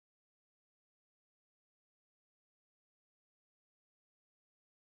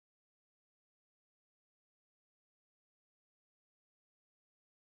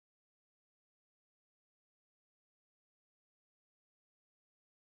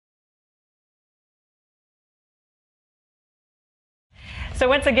So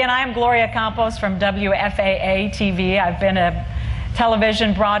once again, I am Gloria Campos from WFAA TV. I've been a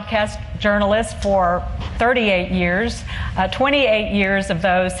television broadcast journalist for 38 years, 28 years of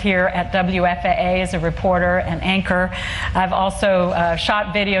those here at WFAA as a reporter and anchor. I've also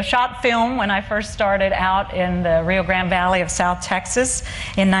shot video, shot film when I first started out in the Rio Grande Valley of South Texas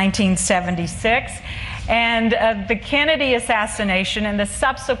in 1976. And the Kennedy assassination and the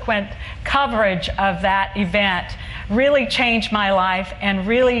subsequent coverage of that event really changed my life and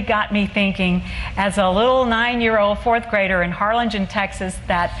really got me thinking as a little 9-year-old fourth grader in Harlingen, Texas,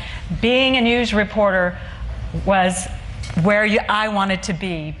 that being a news reporter was where I wanted to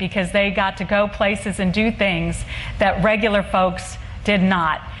be, because they got to go places and do things that regular folks did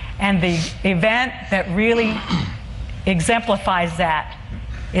not. And the event that really exemplifies that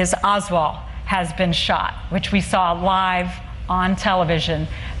is Oswald has been shot, which we saw live on television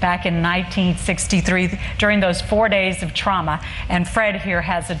back in 1963 during those 4 days of trauma. And Fred here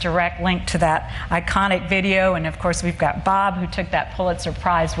has a direct link to that iconic video. And of course, we've got Bob, who took that Pulitzer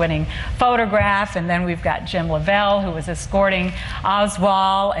Prize winning photograph. And then we've got Jim Leavelle, who was escorting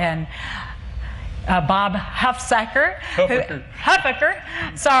Oswald, and Bob Huffaker,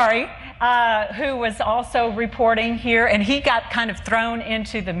 who was also reporting here, and he got kind of thrown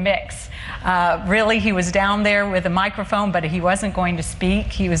into the mix. Really, he was down there with a microphone, but he wasn't going to speak.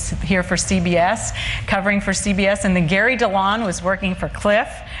 He was here for CBS, covering for CBS, and then Gary DeLaune was working for KLIF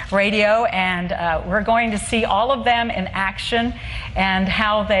Radio, and we're going to see all of them in action and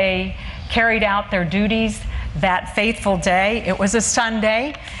how they carried out their duties that fateful day. It was a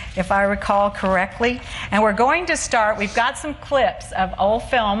Sunday, if I recall correctly. And we're going to start, we've got some clips of old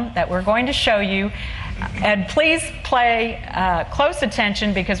film that we're going to show you. And please pay close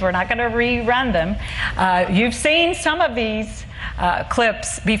attention, because we're not going to rerun them. You've seen some of these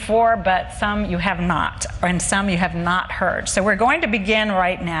clips before, but some you have not, and some you have not heard. So we're going to begin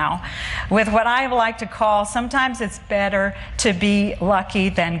right now with what I like to call, sometimes it's better to be lucky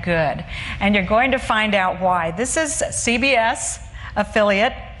than good. And you're going to find out why. This is CBS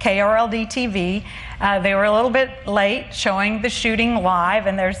affiliate, KRLD TV. They were a little bit late showing the shooting live,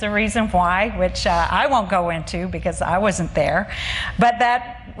 and there's the reason why, which I won't go into because I wasn't there. But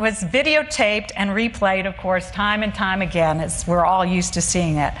that was videotaped and replayed, of course, time and time again, as we're all used to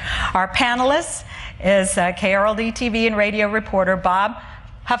seeing it. Our panelist is KRLD TV and radio reporter Bob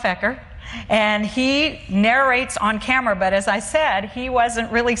Huffaker. And he narrates on camera, but as I said, he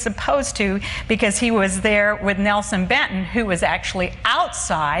wasn't really supposed to, because he was there with Nelson Benton, who was actually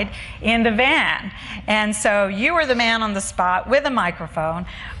outside in the van. And so you were the man on the spot with a microphone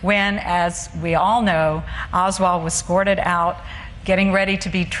when, as we all know, Oswald was escorted out, getting ready to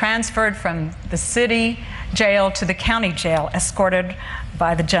be transferred from the city jail to the county jail, escorted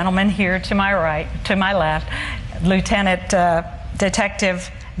by the gentleman here to my right, to my left, Lieutenant Detective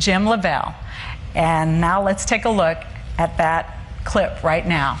Jim Leavelle. And now let's take a look at that clip right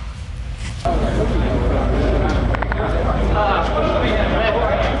now.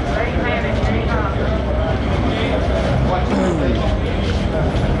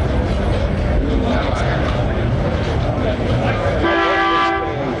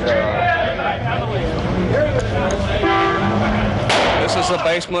 This is the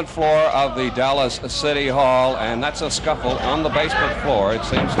basement floor of the Dallas City Hall, and that's a scuffle on the basement floor. It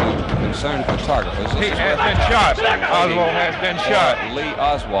seems to concern photographers. He has been shot. Oswald has been shot. Lee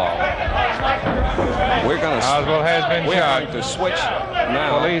Oswald. Oswald has been shot. We're going to switch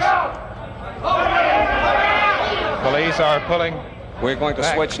now. Police are pulling. We're going to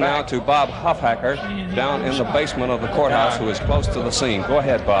switch now to Bob Huffaker down in the basement of the courthouse, who is close to the scene. Go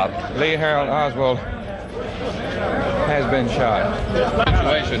ahead, Bob. Lee Harold Oswald has been shot.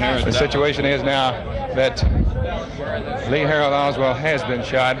 The situation is now that Lee Harold Oswald has been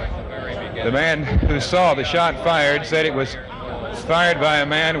shot. The man who saw the shot fired said it was fired by a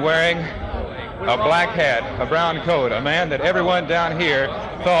man wearing a black hat, a brown coat, a man that everyone down here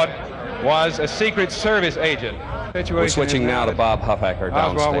thought was a Secret Service agent. We're switching now to Bob Huffaker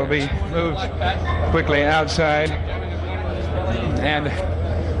downstairs. Oswald will be moved quickly outside, and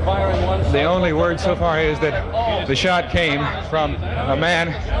the only word so far is that the shot came from a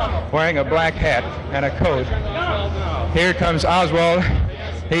man wearing a black hat and a coat. Here comes Oswald.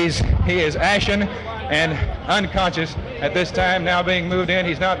 He is ashen and unconscious at this time, now being moved in.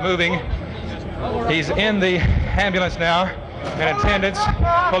 He's not moving. He's in the ambulance now, and attendants,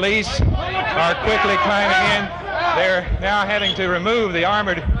 police are quickly climbing in. They're now having to remove the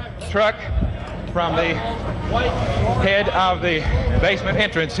armored truck from the head of the basement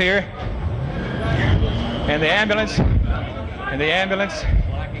entrance here, and the ambulance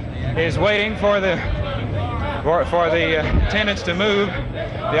is waiting for the for the attendants to move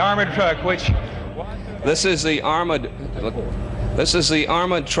the armored truck, which... This is the armored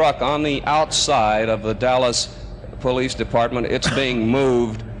truck on the outside of the Dallas Police Department. It's being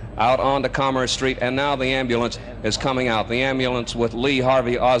moved out onto Commerce Street, and now the ambulance is coming out. The ambulance with Lee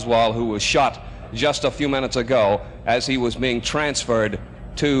Harvey Oswald, who was shot just a few minutes ago as he was being transferred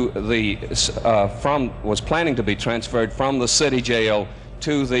to the was planning to be transferred from the city jail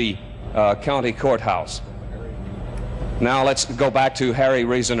to the county courthouse. Now let's go back to Harry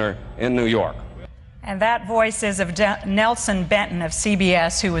Reasoner in New York. And that voice is of Nelson Benton of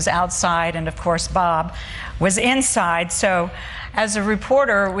CBS, who was outside, and of course Bob was inside. So as a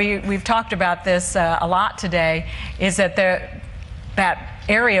reporter, we've talked about this a lot today, is that that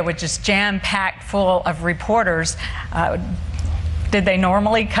area was just jam-packed full of reporters. Did they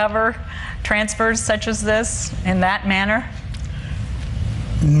normally cover transfers such as this in that manner?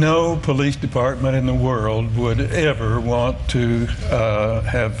 No police department in the world would ever want to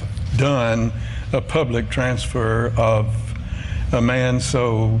have done a public transfer of a man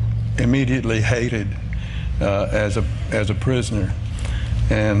so immediately hated as a prisoner.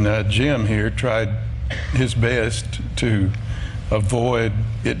 And Jim here tried his best to avoid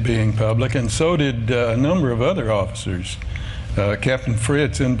it being public, and so did a number of other officers, Captain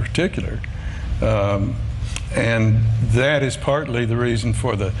Fritz in particular. And that is partly the reason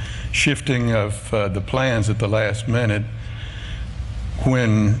for the shifting of the plans at the last minute,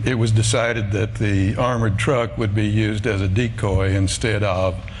 when it was decided that the armored truck would be used as a decoy instead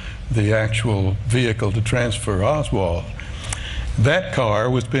of the actual vehicle to transfer Oswald. That car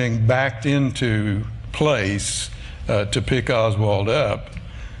was being backed into place to pick Oswald up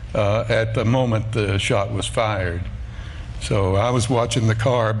at the moment the shot was fired. So I was watching the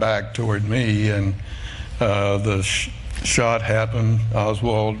car back toward me, and the shot happened.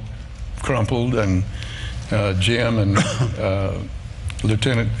 Oswald crumpled, and Jim and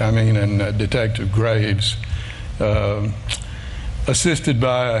Detective Graves, assisted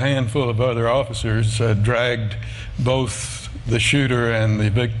by a handful of other officers, dragged both the shooter and the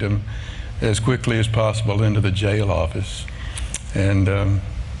victim as quickly as possible into the jail office. And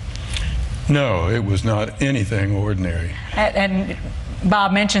no, it was not anything ordinary. And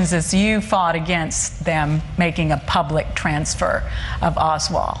Bob mentions this, you fought against them making a public transfer of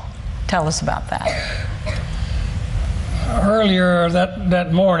Oswald. Tell us about that. Earlier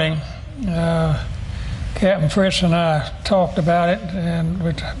that morning, Captain Fritz and I talked about it, and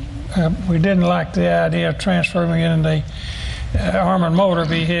we didn't like the idea of transferring it in the armored motor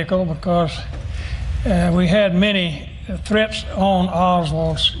vehicle, because we had many threats on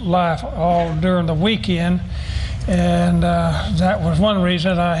Oswald's life all during the weekend, and that was one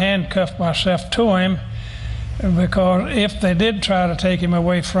reason I handcuffed myself to him, because if they did try to take him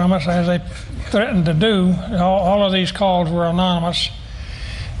away from us, as they threatened to do, all of these calls were anonymous.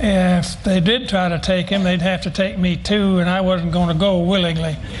 If they did try to take him, they'd have to take me too, and I wasn't going to go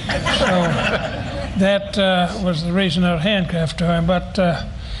willingly. So that was the reason I was handcuffed to him. But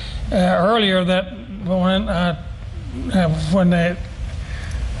earlier that morning, I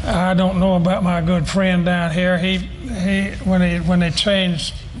don't know about my good friend down here.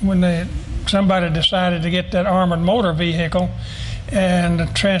 Somebody decided to get that armored motor vehicle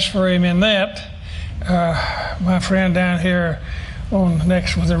and transfer him in that. My friend down here on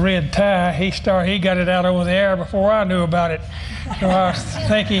next with the red tie, he got it out over the air before I knew about it. So I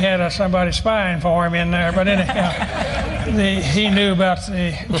think he had somebody spying for him in there. But anyhow, he knew about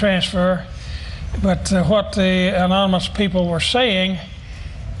the transfer. But what the anonymous people were saying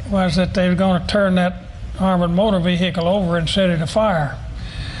was that they were going to turn that armored motor vehicle over and set it afire.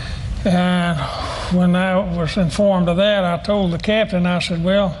 And when I was informed of that, I told the captain, I said,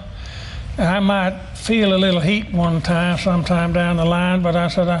 well, I might feel a little heat sometime down the line, but I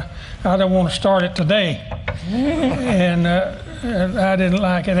said, I don't want to start it today. And I didn't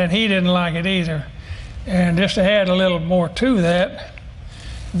like it, and he didn't like it either. And just to add a little more to that,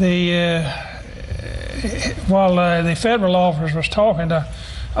 while the federal officer was talking to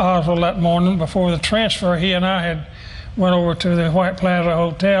Oswald that morning before the transfer, he and I had went over to the White Plaza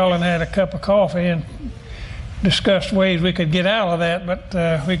Hotel and had a cup of coffee and discussed ways we could get out of that, but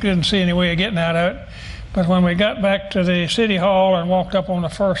we couldn't see any way of getting out of it. But when we got back to the City Hall and walked up on the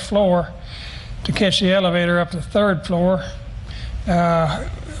first floor to catch the elevator up to the third floor,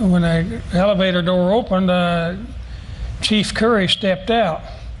 when the elevator door opened, Chief Curry stepped out.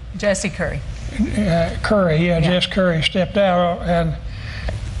 Jesse Curry. Jess Curry stepped out, and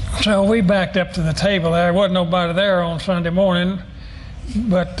so we backed up to the table. There wasn't nobody there on Sunday morning,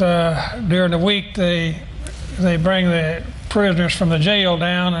 but during the week they bring the prisoners from the jail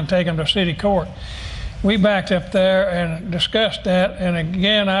down and take them to city court. we backed up there and discussed that, and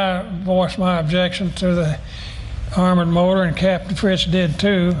again I voiced my objection to the armored motor, and Captain Fritz did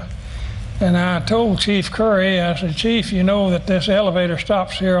too. And I told Chief Curry, I said, Chief, you know that this elevator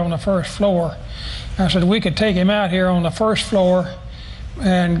stops here on the first floor. I said, we could take him out here on the first floor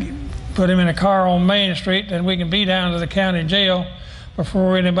and put him in a car on Main Street, and we can be down to the county jail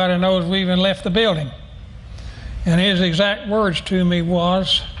before anybody knows we even left the building. And his exact words to me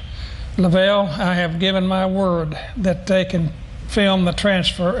was, Leavelle, I have given my word that they can film the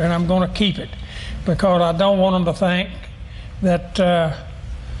transfer, and I'm going to keep it, because I don't want them to think that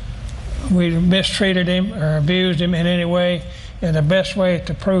we mistreated him or abused him in any way, and the best way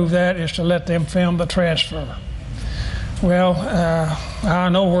to prove that is to let them film the transfer. Well, I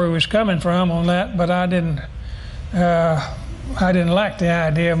know where he was coming from on that, but I didn't like the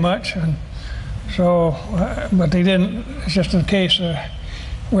idea much, and so, but he didn't. It's just in case.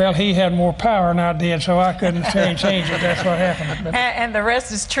 Well, he had more power than I did, so I couldn't change it. That's what happened. But, and the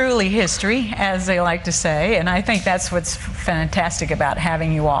rest is truly history, as they like to say. And I think that's what's fantastic about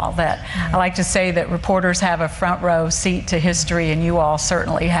having you all. That I like to say that reporters have a front row seat to history, and you all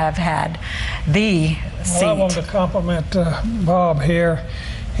certainly have had the seat. Well, I wanted to compliment Bob here.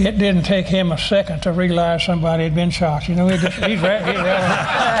 It didn't take him a second to realize somebody had been shot. You know, he's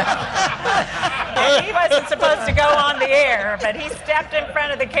And he wasn't supposed to go on the air, but he stepped in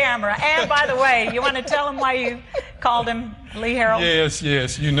front of the camera. And by the way, you want to tell him why you called him Lee Harvey? Yes,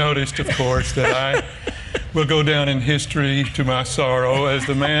 yes. You noticed, of course, that I will go down in history to my sorrow as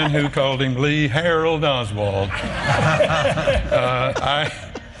the man who called him Lee Harvey Oswald.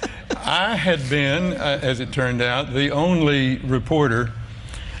 I had been, as it turned out, the only reporter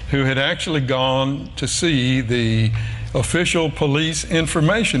who had actually gone to see the official police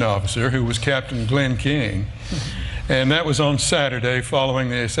information officer, who was Captain Glenn King. And that was on Saturday following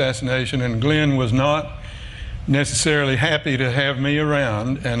the assassination, and Glenn was not necessarily happy to have me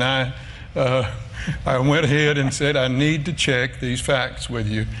around. And I went ahead and said, I need to check these facts with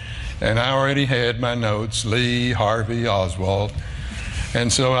you. And I already had my notes, Lee Harvey Oswald.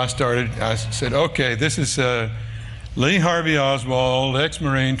 And so I said, okay, this is Lee Harvey Oswald,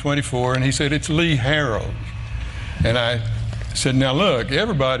 ex-Marine, 24, and he said, it's Lee Harvey. And I said, now look,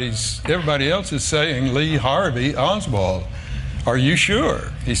 everybody else is saying Lee Harvey Oswald. Are you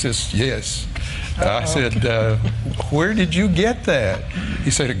sure? He says, yes. I said, where did you get that?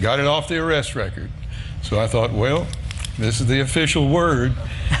 He said, I got it off the arrest record. So I thought, well, this is the official word.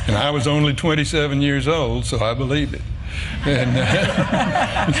 And I was only 27 years old, so I believed it. And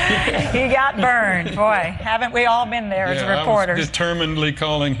he got burned. Boy, haven't we all been there as reporters? I was determinedly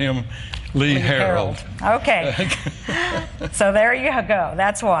calling him Lee Harvey. Okay. So there you go.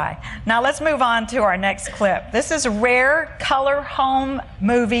 That's why. Now let's move on to our next clip. This is a rare color home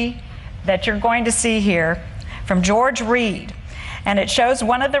movie that you're going to see here from George Reed. And it shows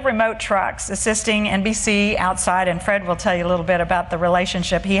one of the remote trucks assisting NBC outside, and Fred will tell you a little bit about the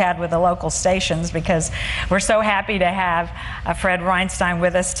relationship he had with the local stations, because we're so happy to have Fred Rheinstein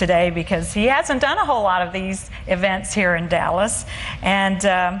with us today, because he hasn't done a whole lot of these events here in Dallas.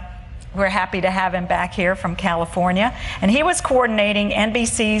 And we're happy to have him back here from California. And he was coordinating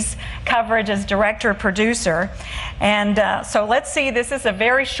NBC's coverage as director-producer. And so let's see, this is a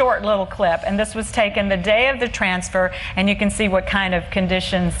very short little clip, and this was taken the day of the transfer, and you can see what kind of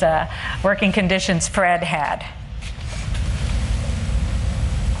conditions, working conditions Fred had.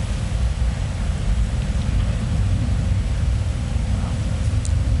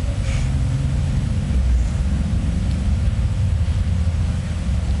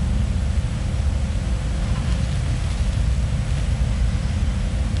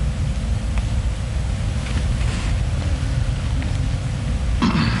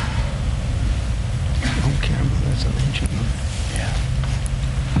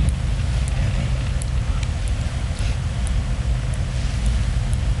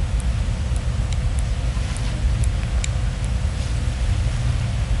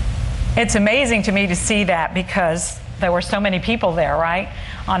 It's amazing to me to see that, because there were so many people there, right?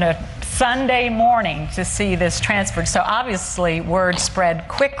 On a Sunday morning to see this transferred. So obviously word spread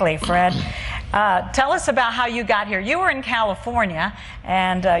quickly. Fred, tell us about how you got here. You were in California,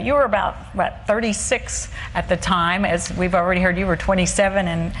 and you were about, what, 36 at the time. As we've already heard, you were 27,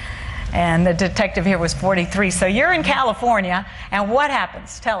 and the detective here was 43. So you're in California, and what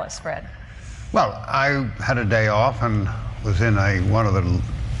happens? Tell us, Fred. Well, I had a day off and was in one of the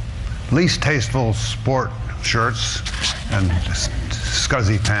least tasteful sport shirts and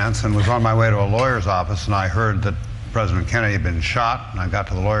scuzzy pants, and was on my way to a lawyer's office, and I heard that President Kennedy had been shot, and I got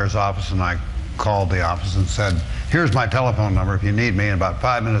to the lawyer's office and I called the office and said, here's my telephone number if you need me. And about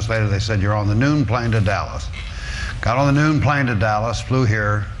 5 minutes later, they said, you're on the noon plane to Dallas. Got on the noon plane to Dallas, flew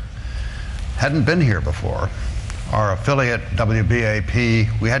here, hadn't been here before. Our affiliate,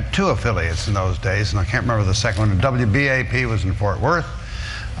 WBAP, we had 2 affiliates in those days, and I can't remember the second one. WBAP was in Fort Worth.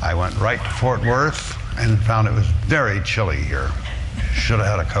 I went right to Fort Worth and found it was very chilly here. Should have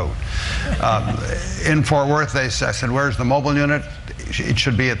had a coat. In Fort Worth, I said, where's the mobile unit? It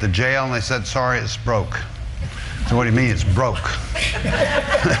should be at the jail. And they said, sorry, it's broke. So what do you mean it's broke?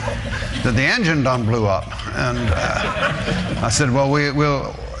 That the engine done blew up. And I said, well,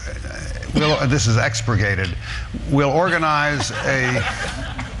 we'll this is expurgated. We'll organize a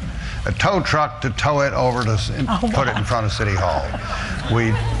tow truck to tow it over to put it in front of City Hall.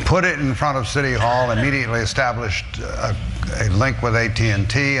 We put it in front of City Hall, immediately established a link with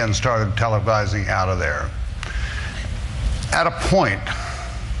AT&T and started televising out of there. At a point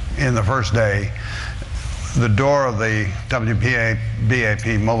in the first day, the door of the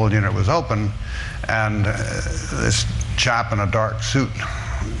WBAP mobile unit was open, and this chap in a dark suit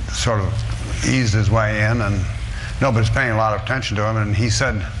sort of eased his way in, and nobody's paying a lot of attention to him, and he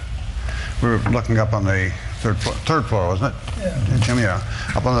said, we were looking up on the third floor, wasn't it? Yeah. Jimmy, yeah.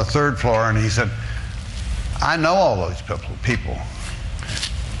 Up on the 3rd floor, and he said, I know all those people.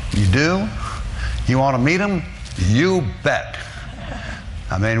 You do? You want to meet them? You bet.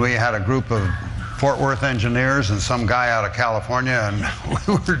 I mean, we had a group of Fort Worth engineers and some guy out of California, and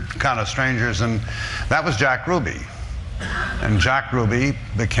we were kind of strangers, and that was Jack Ruby. And Jack Ruby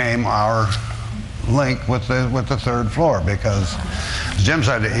became our link with the 3rd floor, because, as Jim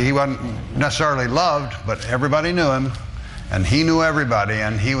said, he wasn't necessarily loved, but everybody knew him, and he knew everybody,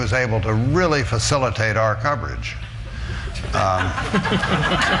 and he was able to really facilitate our coverage.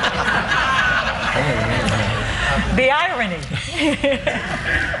 The irony.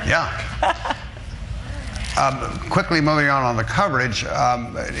 Yeah. Quickly moving on the coverage,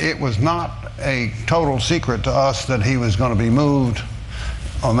 it was not a total secret to us that he was going to be moved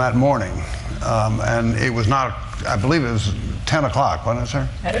on that morning. And it was not, I believe it was 10 o'clock, wasn't it, sir?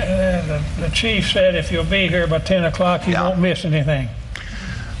 The chief said if you'll be here by 10 o'clock, you won't miss anything.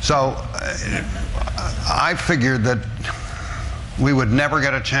 So I figured that we would never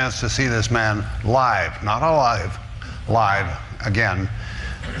get a chance to see this man live, not alive, live again,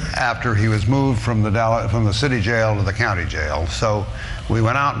 after he was moved from the city jail to the county jail. So we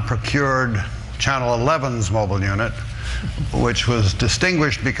went out and procured Channel 11's mobile unit, which was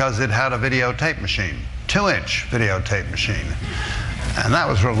distinguished because it had a videotape machine, 2-inch videotape machine. And that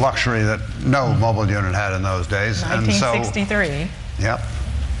was a luxury that no mobile unit had in those days. 1963. And so, yep.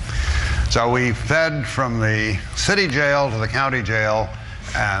 So we fed from the city jail to the county jail,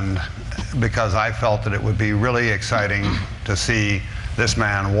 and because I felt that it would be really exciting to see this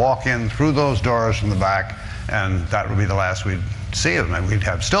man walk in through those doors from the back, and that would be the last we'd see of him. And we'd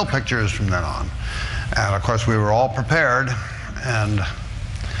have still pictures from then on. And of course we were all prepared, and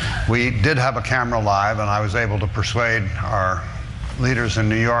we did have a camera live, and I was able to persuade our leaders in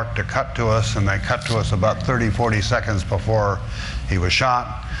New York to cut to us, and they cut to us about 30-40 seconds before he was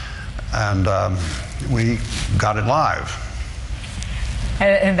shot, and we got it live.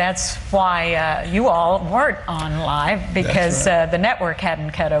 And that's why you all weren't on live, because the network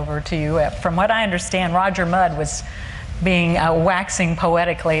hadn't cut over to you. From what I understand, Roger Mudd was being waxing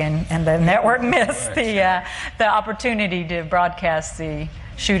poetically, and the network missed the opportunity to broadcast the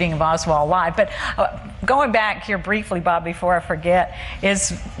shooting of Oswald live. But going back here briefly, Bob, before I forget,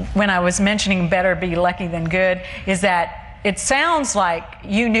 is when I was mentioning better be lucky than good, is that it sounds like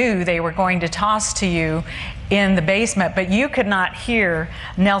you knew they were going to toss to you in the basement, but you could not hear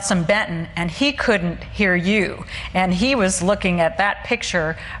Nelson Benton, and he couldn't hear you. And he was looking at that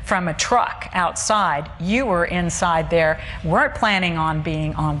picture from a truck outside. You were inside there, weren't planning on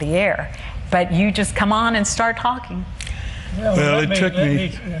being on the air, but you just come on and start talking. Yeah, well, let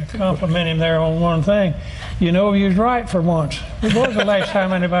me compliment him there on one thing. You know, he was right for once. It was the last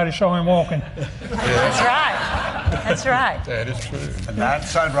time anybody saw him walking. That's right. That's right. That is true. And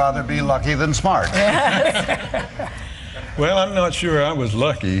that's, I'd rather be lucky than smart. Yes. Well, I'm not sure I was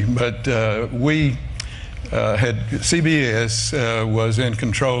lucky, but we CBS was in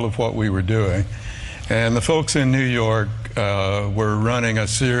control of what we were doing. And the folks in New York were running a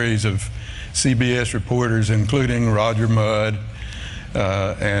series of CBS reporters, including Roger Mudd,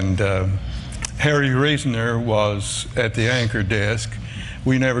 and Harry Reasoner was at the anchor desk.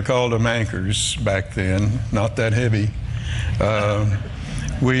 We never called them anchors back then, not that heavy.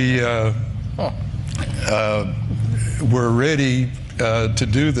 We were ready to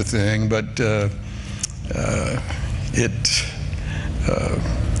do the thing, but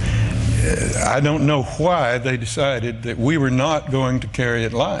I don't know why they decided that we were not going to carry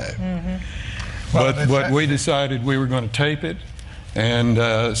it live. But we decided we were going to tape it,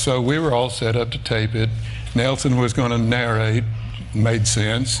 and so we were all set up to tape it. Nelson was going to narrate. Made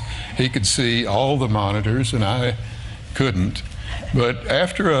sense. He could see all the monitors, and I couldn't. But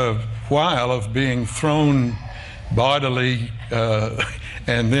after a while of being thrown bodily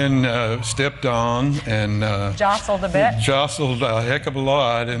and then stepped on and jostled a bit. Jostled a heck of a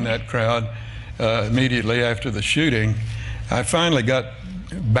lot in that crowd immediately after the shooting, I finally got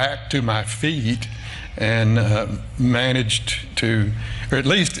back to my feet and managed to, or at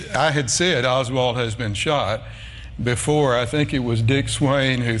least I had said Oswald has been shot. Before, I think it was Dick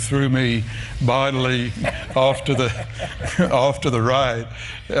Swain who threw me bodily off to the right.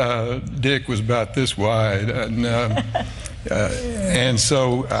 Dick was about this wide, and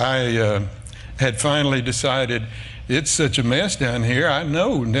so I had finally decided it's such a mess down here. I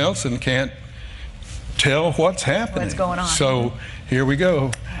know Nelson can't tell what's happening. What's going on? So here we go.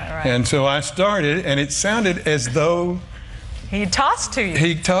 All right. And so I started, and it sounded as though he tossed to you.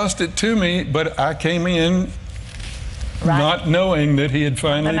 He tossed it to me, but I came in. Right. Not knowing that he had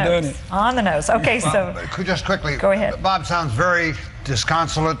finally done it. On the nose. Okay, so just quickly, go ahead. Bob sounds very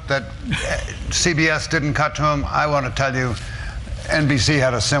disconsolate that CBS didn't cut to him. I want to tell you, NBC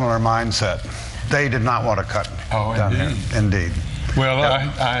had a similar mindset. They did not want to cut down here. Indeed. Well,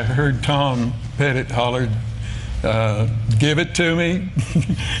 yeah. I heard Tom Pettit hollered, "Give it to me.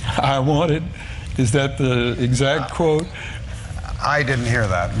 I want it." Is that the exact quote? I didn't hear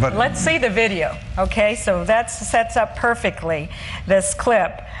that, but let's see the video. Okay, so that sets up perfectly this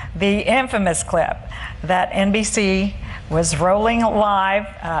clip, the infamous clip that NBC was rolling live.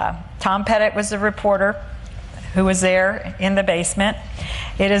 Tom Pettit was the reporter who was there in the basement.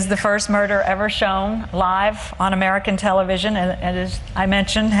 It is the first murder ever shown live on American television, and as I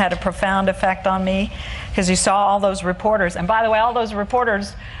mentioned, had a profound effect on me because you saw all those reporters. And by the way, all those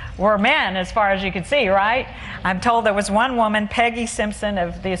reporters were men as far as you could see, right? I'm told there was one woman, Peggy Simpson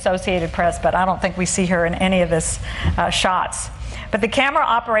of the Associated Press, but I don't think we see her in any of this shots. But the camera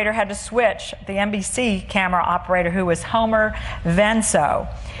operator had to switch, the NBC camera operator, who was Homer Venso.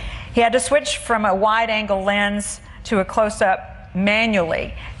 He had to switch from a wide-angle lens to a close-up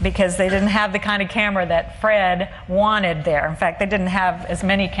manually because they didn't have the kind of camera that Fred wanted there. In fact, they didn't have as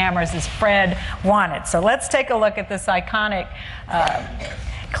many cameras as Fred wanted. So let's take a look at this iconic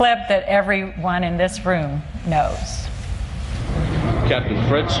clip that everyone in this room knows. Captain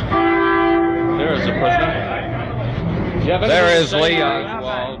Fritz, there is a prisoner. There is Lee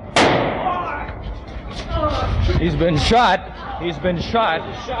Oswald. He's been shot. He's been shot.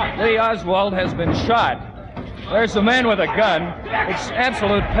 Lee Oswald has been shot. There's a man with a gun. It's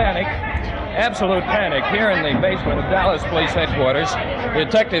absolute panic. Absolute panic here in the basement of Dallas Police Headquarters.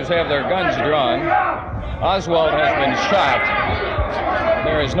 Detectives have their guns drawn. Oswald has been shot.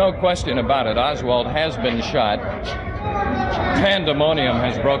 There is no question about it. Oswald has been shot. Pandemonium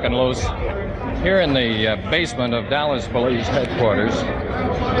has broken loose here in the basement of Dallas Police Headquarters.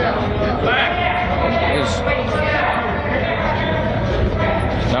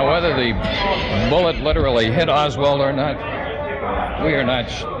 Now, whether the bullet literally hit Oswald or not, we are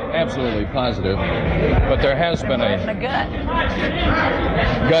not absolutely positive. But there has been a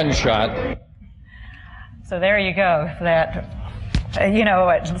gunshot. So there you go. That, you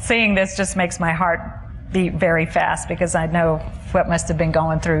know, seeing this just makes my heart beat very fast because I know what must have been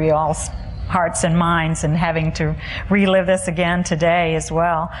going through y'all's hearts and minds and having to relive this again today as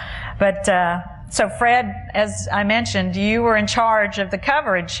well. But so Fred, as I mentioned, you were in charge of the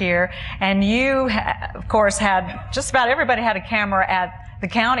coverage here, and you, of course, had just about everybody had a camera at the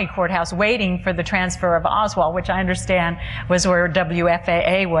county courthouse waiting for the transfer of Oswald, which I understand was where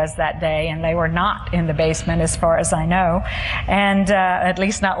WFAA was that day, and they were not in the basement as far as I know, and at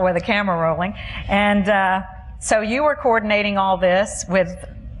least not with a camera rolling. And so you were coordinating all this with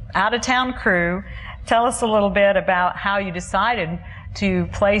out-of-town crew. Tell us a little bit about how you decided to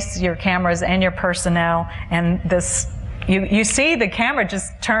place your cameras and your personnel, and this, you see the camera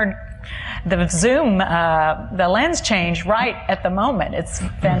just turn, the zoom, the lens change right at the moment. It's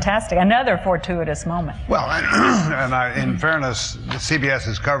fantastic. Another fortuitous moment. Well, and in fairness,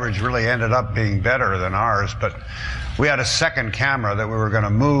 CBS's coverage really ended up being better than ours, but we had a second camera that we were going to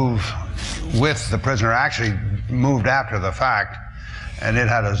move with the prisoner, actually moved after the fact, and it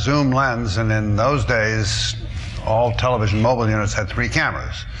had a zoom lens, and in those days, all television mobile units had 3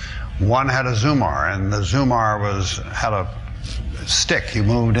 cameras. One had a zoom-R, and the zoom-R had a stick. You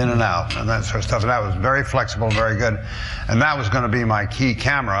moved in and out and that sort of stuff. And that was very flexible, very good. And that was going to be my key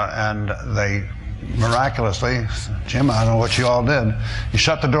camera, and they miraculously, Jim, I don't know what you all did. You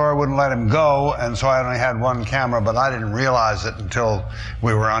shut the door, wouldn't let him go, and so I only had one camera, but I didn't realize it until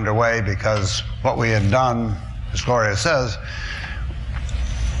we were underway, because what we had done, as Gloria says,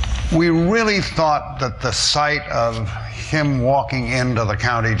 we really thought that the sight of him walking into the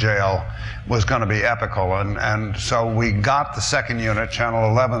county jail was going to be epical, and so we got the second unit, Channel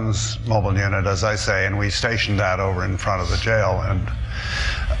 11's mobile unit, as I say, and we stationed that over in front of the jail, and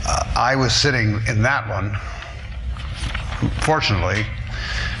I was sitting in that one. Fortunately,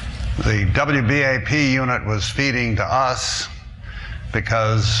 the WBAP unit was feeding to us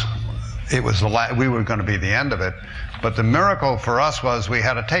because it was we were going to be the end of it. But the miracle for us was we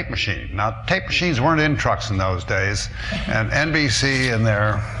had a tape machine. Now, tape machines weren't in trucks in those days, and NBC in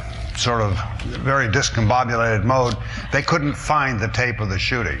their sort of very discombobulated mode, they couldn't find the tape of the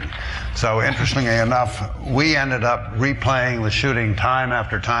shooting. So interestingly enough, we ended up replaying the shooting time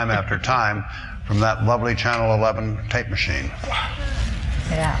after time after time from that lovely Channel 11 tape machine.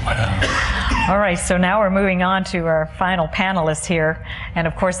 Yeah. Wow. All right, so now we're moving on to our final panelist here. And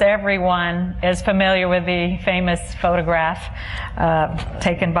of course, everyone is familiar with the famous photograph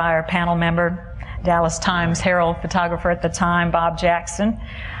taken by our panel member, Dallas Times Herald photographer at the time, Bob Jackson.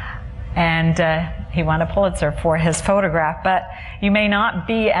 And he won a Pulitzer for his photograph. But you may not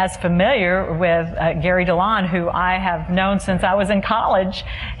be as familiar with Gary DeLaune, who I have known since I was in college.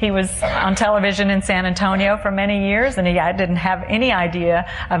 He was on television in San Antonio for many years, and I didn't have any idea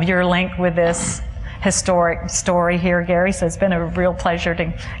of your link with this historic story here, Gary. So it's been a real pleasure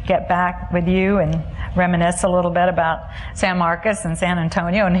to get back with you and reminisce a little bit about San Marcos and San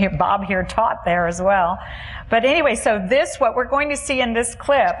Antonio, and Bob here taught there as well. But anyway, so what we're going to see in this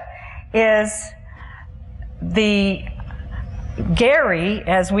clip is the Gary,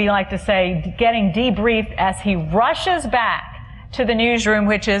 as we like to say, getting debriefed as he rushes back to the newsroom,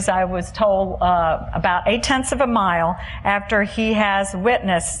 which is, I was told, about 0.8 of a mile after he has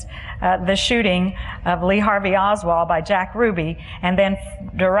witnessed the shooting of Lee Harvey Oswald by Jack Ruby. And then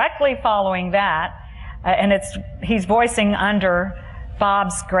directly following that, and he's voicing under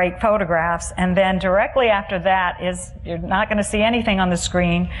Bob's great photographs, and then directly after that you're not going to see anything on the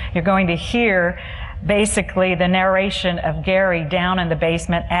screen. You're going to hear basically the narration of Gary down in the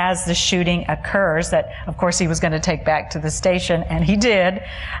basement as the shooting occurs, that of course he was going to take back to the station, and he did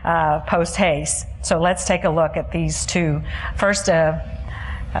post haste. So let's take a look at these two. First a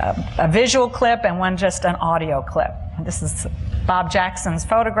visual clip and one just an audio clip. This is Bob Jackson's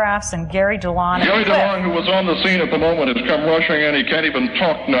photographs and Gary DeLaune. Gary DeLaune, who was on the scene at the moment, has come rushing in. He can't even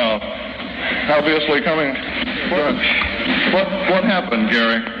talk now. Obviously coming. What happened,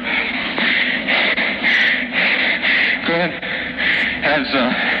 Gary? Go ahead. As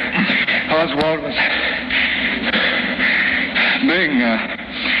Oswald was being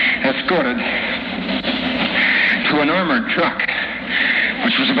escorted to an armored truck,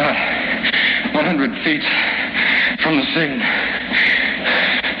 which was about 100 feet from the scene.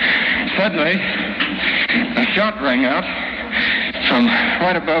 Suddenly, a shot rang out from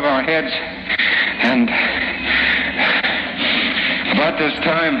right above our heads, and about this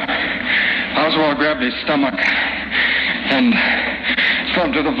time, Oswald grabbed his stomach and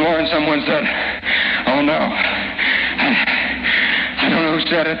slumped to the floor, and someone said, "Oh no." I don't know who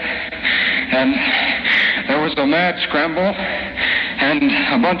said it. And there was a mad scramble, and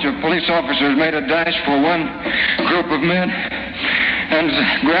a bunch of police officers made a dash for one group of men and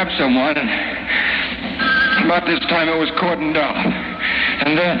grabbed someone, and about this time it was cordoned off.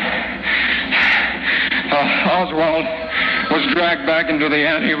 And then Oswald was dragged back into the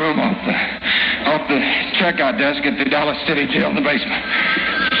anteroom off the checkout desk at the Dallas City Jail in the basement.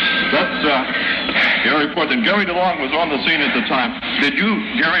 That's your report. And Gary DeLaune was on the scene at the time. Did you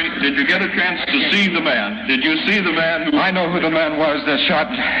get a chance to see the man? Did you see the man who... I know who the man was that shot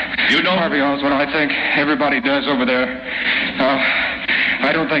You know Harvey Oswald. I think everybody does over there.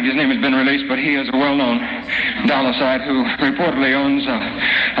 I don't think his name has been released, but he is a well-known Dallasite who reportedly owns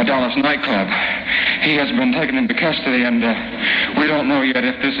a Dallas nightclub. He has been taken into custody, and we don't know yet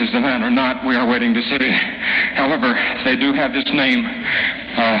if this is the man or not. We are waiting to see. However, they do have this name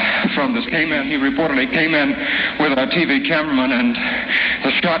from this. He reportedly came in with a TV cameraman, and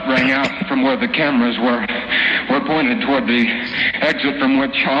the shot rang out from where the cameras were pointed toward the exit from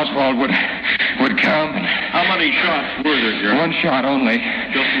which Oswald would come. How many shots were there, Gary? One shot only.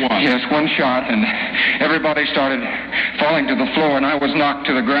 Just one? Yes, one shot, and everybody started falling to the floor, and I was knocked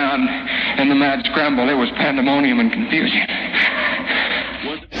to the ground in the mad scramble. It was pandemonium and confusion.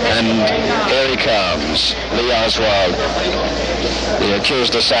 And here he comes, Lee Oswald, the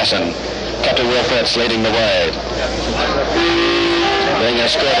accused assassin. Captain Wilfred's leading the way. being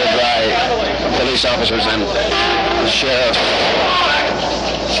escorted by police officers and sheriff.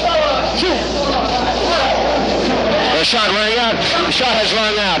 The shot rang out. The shot has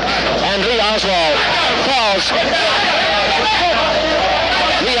rung out. And Lee Oswald falls.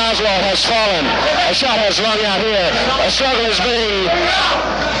 Lee Oswald has fallen. A shot has rung out here. A struggle is being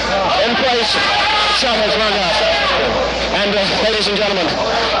in place. A shot has rung out. And ladies and gentlemen,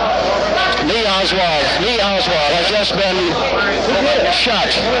 Lee Oswald has just been shot.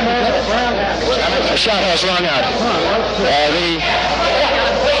 A shot has rung out.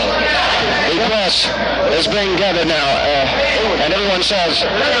 The press is being gathered now, and everyone says,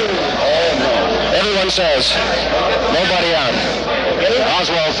 nobody out.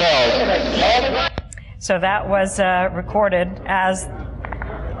 Oswald fell. So that was recorded as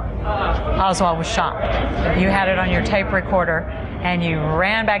Oswald was shot. You had it on your tape recorder, and you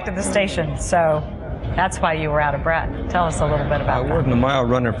ran back to the station. So that's why you were out of breath. Tell us a little bit about that. I wasn't a mile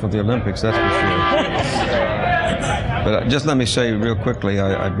runner for the Olympics, that's for sure. But just let me say real quickly,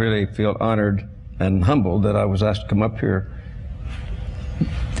 I really feel honored and humbled that I was asked to come up here.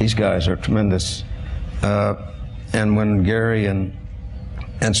 These guys are tremendous. And when Gary and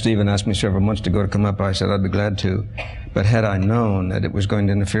Stephen asked me several months ago to come up, I said I'd be glad to. But had I known that it was going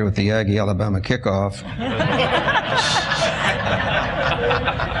to interfere with the Aggie-Alabama kickoff,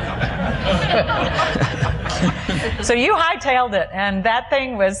 So you hightailed it, and that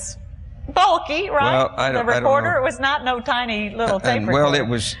thing was bulky, right? Well, the recorder, it was not no tiny little tape recorder. Well, it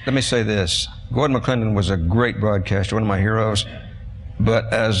was, let me say this. Gordon McClendon was a great broadcaster, one of my heroes.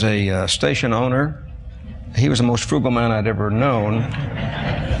 But as a station owner, he was the most frugal man I'd ever known.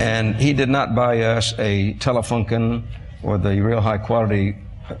 And he did not buy us a Telefunken or the real high quality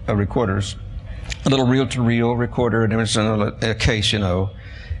recorders. A little reel-to-reel recorder, and it was a case, you know.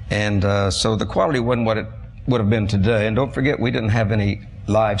 And so the quality wasn't what it would have been today. And don't forget, we didn't have any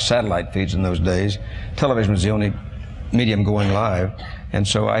live satellite feeds in those days. Television was the only medium going live. And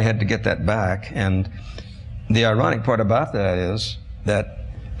so I had to get that back. And the ironic part about that is that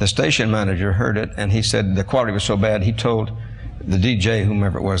the station manager heard it, and he said the quality was so bad, he told the DJ,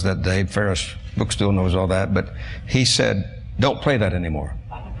 whomever it was that day, Ferris Bookstall knows all that, but he said, don't play that anymore.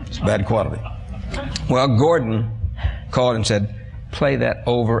 It's bad quality. Well, Gordon called and said, play that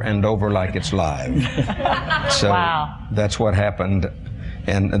over and over like it's live. So wow. That's what happened.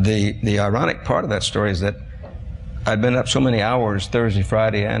 And the ironic part of that story is that I'd been up so many hours Thursday,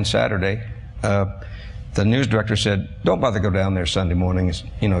 Friday, and Saturday. The news director said, don't bother to go down there Sunday morning. It's,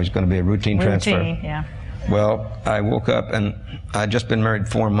 you know, he's going to be a routine transfer. Yeah. Well, I woke up, and I'd just been married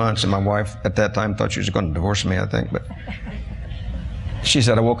 4 months, and my wife at that time thought she was going to divorce me, I think. But she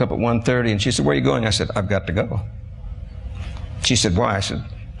said, I woke up at 1:30, and she said, where are you going? I said, I've got to go. She said, why? I said,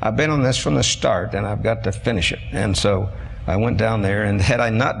 I've been on this from the start, and I've got to finish it. And so I went down there, and had I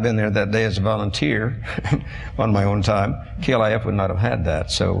not been there that day as a volunteer on my own time, KLIF would not have had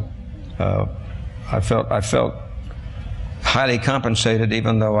that. So I felt highly compensated,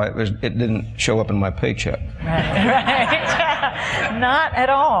 even though it didn't show up in my paycheck. Right. Not at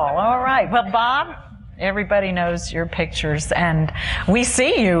all. All right. Well, Bob, everybody knows your pictures, and we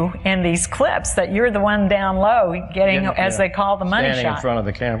see you in these clips that you're the one down low getting, as they call, the money standing shot. in front of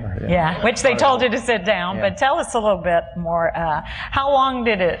the camera. Yeah, which they told you to sit down. But tell us a little bit more. How long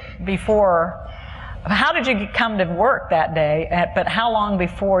did it before? How did you come to work that day? But how long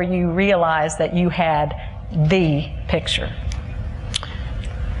before you realized that you had the picture?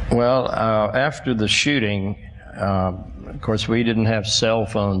 Well, after the shooting, of course, we didn't have cell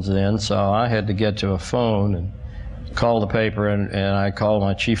phones then, so I had to get to a phone and call the paper, and I called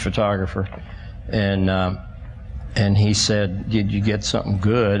my chief photographer, and he said, did you get something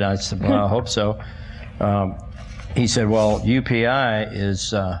good? I said, well, I hope so. He said, well, UPI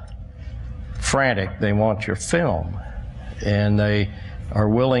is frantic. They want your film, and they are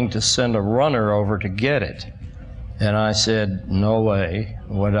willing to send a runner over to get it. And I said, no way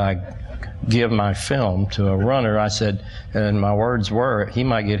would I give my film to a runner. I said, and my words were, he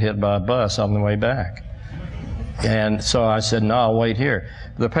might get hit by a bus on the way back. And so I said, no, I'll wait here.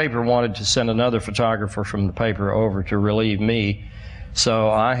 The paper wanted to send another photographer from the paper over to relieve me, so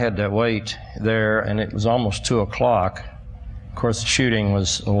I had to wait there, and it was almost 2 o'clock. Of course, the shooting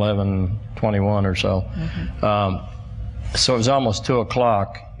was 11:21 or so. Mm-hmm. So it was almost 2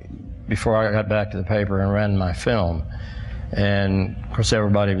 o'clock before I got back to the paper and ran my film. And of course,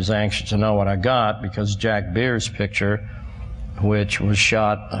 everybody was anxious to know what I got, because Jack Beer's picture, which was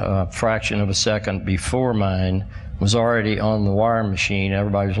shot a fraction of a second before mine, was already on the wire machine.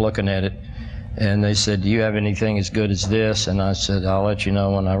 Everybody was looking at it, and they said, do you have anything as good as this? And I said, I'll let you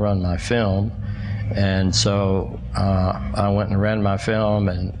know when I run my film. And so I went and ran my film,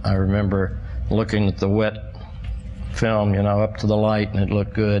 and I remember looking at the wet film, you know, up to the light, and it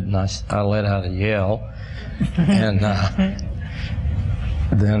looked good, and I let out a yell. And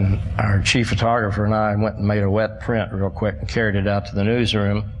then our chief photographer and I went and made a wet print real quick and carried it out to the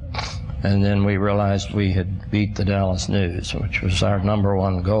newsroom. And then we realized we had beat the Dallas News, which was our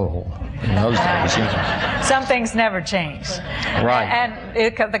 #1 goal in those days. You know. Some things never change. Right.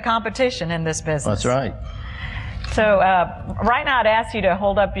 And the competition in this business. That's right. So right now I'd ask you to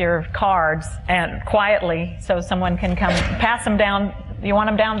hold up your cards and quietly so someone can come pass them down. You want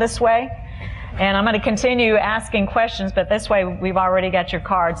them down this way? And I'm going to continue asking questions, but this way we've already got your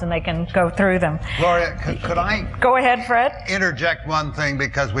cards and they can go through them. Gloria, could I go ahead, Fred? Interject one thing,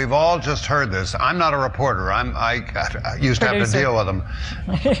 because we've all just heard this. I'm not a reporter. I used to have to deal with them.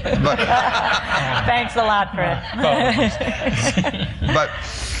 But, thanks a lot, Fred. But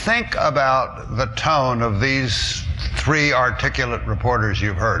think about the tone of these 3 articulate reporters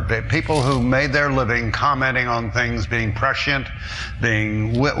you've heard. People who made their living commenting on things, being prescient,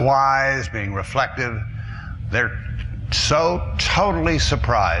 being wise, being reflective. They're so totally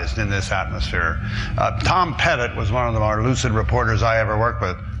surprised in this atmosphere. Tom Pettit was one of the more lucid reporters I ever worked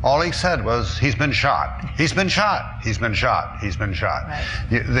with. All he said was, he's been shot. He's been shot. He's been shot. He's been shot.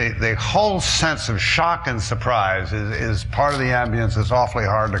 Right. The whole sense of shock and surprise is part of the ambience that's awfully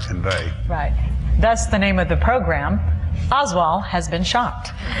hard to convey. Right. Thus the name of the program, Oswald Has Been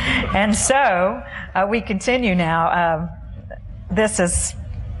Shot. And so we continue now. This is,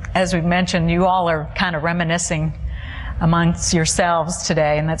 as we've mentioned, you all are kind of reminiscing amongst yourselves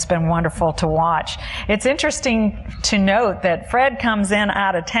today, and that's been wonderful to watch. It's interesting to note that Fred comes in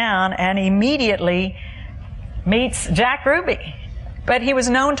out of town and immediately meets Jack Ruby. But he was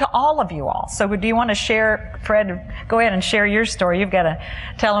known to all of you all. So do you want to share, Fred, go ahead and share your story. You've got to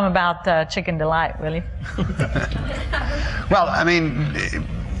tell them about Chicken Delight, will you? Well, I mean,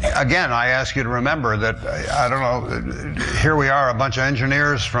 again, I ask you to remember that, I don't know, here we are, a bunch of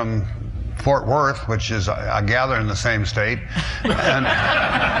engineers from Fort Worth, which is, I gather, in the same state,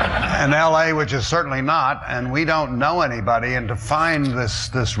 and LA, which is certainly not, and we don't know anybody, and to find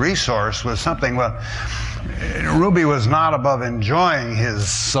this resource was something, well, Ruby was not above enjoying his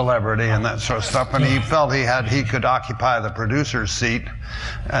celebrity and that sort of stuff, and he felt he could occupy the producer's seat,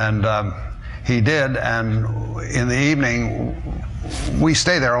 and he did. And in the evening, we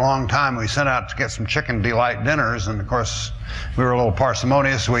stayed there a long time. We sent out to get some Chicken Delight dinners, and of course we were a little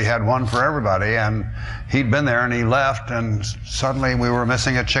parsimonious, so we had one for everybody, and he'd been there and he left, and suddenly we were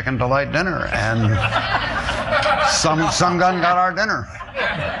missing a Chicken Delight dinner, and some gun got our dinner.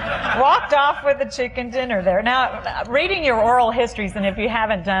 Walked off with a chicken dinner there. Now, reading your oral histories, and if you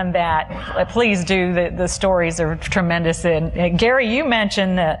haven't done that, please do. The stories are tremendous. And Gary, you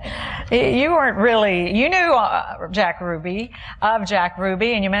mentioned that you weren't really, you knew Jack Ruby,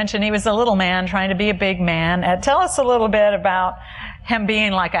 and you mentioned he was a little man trying to be a big man. Tell us a little bit about him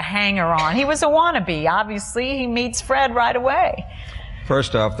being like a hanger-on. He was a wannabe. Obviously, he meets Fred right away.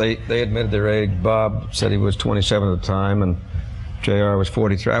 First off, they admitted their age. Bob said he was 27 at the time, and JR was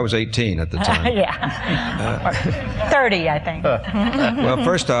 43. I was 18 at the time. Yeah. 30, I think. Well,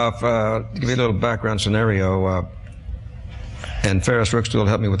 first off, to give you a little background scenario, and Ferris Rookstool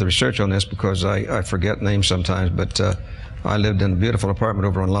helped me with the research on this because I forget names sometimes, but I lived in a beautiful apartment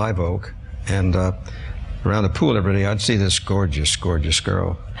over on Live Oak, and around the pool every day I'd see this gorgeous, gorgeous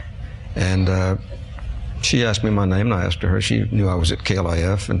girl. And she asked me my name, and I asked her. She knew I was at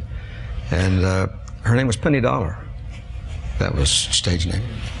KLIF, and her name was Penny Dollar. That was stage name.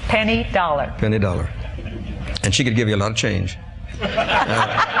 Penny Dollar. Penny Dollar. And she could give you a lot of change.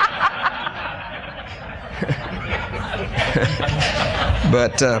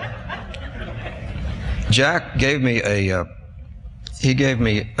 But Jack gave me he gave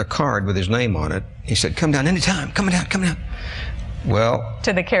me a card with his name on it. He said, "Come down anytime. Come down. Well,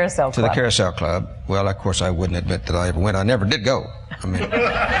 to the Carousel Club. To the Carousel Club. Well, of course, I wouldn't admit that I ever went. I never did go. I mean,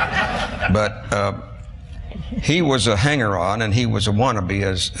 but he was a hanger-on, and he was a wannabe,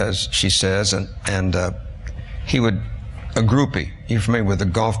 as she says, and he would, a groupie. You're familiar with the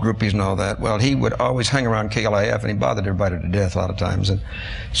golf groupies and all that? Well, he would always hang around KLIF, and he bothered everybody to death a lot of times. And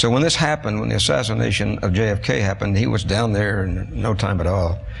so when this happened, when the assassination of JFK happened, he was down there in no time at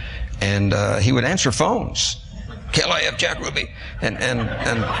all. And he would answer phones. KLIF, Jack Ruby.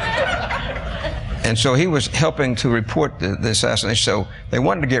 And so he was helping to report the assassination. So they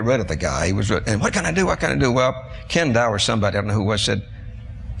wanted to get rid of the guy. He was, and what can I do? Well, Ken Dow or somebody, I don't know who it was, said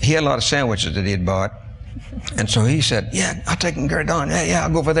he had a lot of sandwiches that he had bought, And so he said, yeah, I'll take him, Gary DeLaune. Yeah, I'll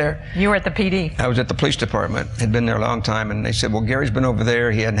go over there. You were at the PD. I was at the police department, had been there a long time, and they said, well, Gary's been over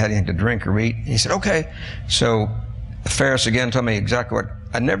there. He hadn't had anything to drink or eat. He said, okay. So Ferris again told me exactly what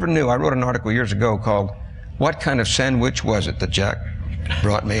I never knew. I wrote an article years ago called, What Kind of Sandwich Was It That Jack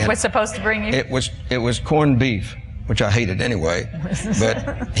Brought Me? And was supposed to bring you? It was corned beef, which I hated anyway.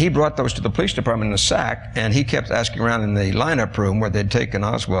 But he brought those to the police department in a sack, and he kept asking around in the lineup room where they'd taken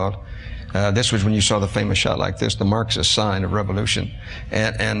Oswald. This was when you saw the famous shot like this, the Marxist sign of revolution.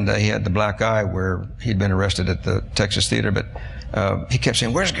 And he had the black eye where he'd been arrested at the Texas Theater. But he kept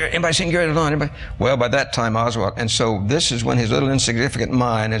saying, where's Gary? Anybody seen Gary DeLaune? Anybody? Well, by that time, Oswald. And so this is when his little insignificant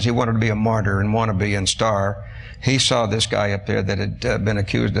mind, as he wanted to be a martyr and wannabe and star, he saw this guy up there that had been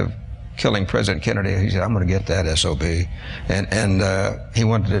accused of killing President Kennedy. He said, I'm going to get that SOB. And he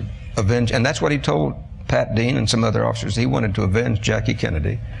wanted to avenge. And that's what he told Pat Dean and some other officers. He wanted to avenge Jackie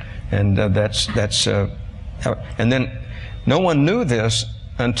Kennedy. And that's how, and then no one knew this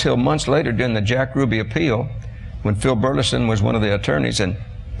until months later during the Jack Ruby appeal, when Phil Burleson was one of the attorneys, and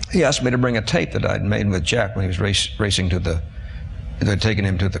he asked me to bring a tape that I'd made with Jack when he was racing to they'd taken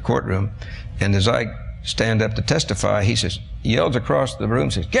him to the courtroom. And as I stand up to testify, he yells across the room,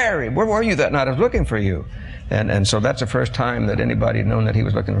 says, Gary, where were you that night? I was looking for you. And so that's the first time that anybody had known that he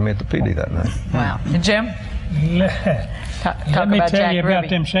was looking for me at the PD that night. Wow. And Jim? Let me tell you about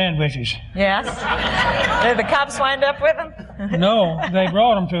them sandwiches. Yes? Did the cops wind up with them? No, they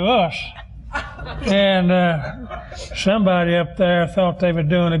brought them to us. And somebody up there thought they were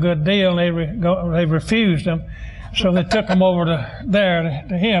doing a good deal, and they refused them. So they took them over to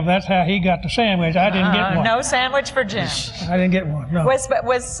him. That's how he got the sandwich. I didn't get one. No sandwich for Jim. I didn't get one, no.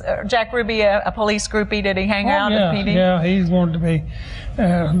 Was Jack Ruby a police groupie? Did he hang out at PD? Yeah, he wanted to be.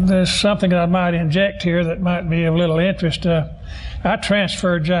 There's something that I might inject here that might be of little interest. I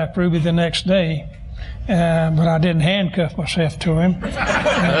transferred Jack Ruby the next day, but I didn't handcuff myself to him.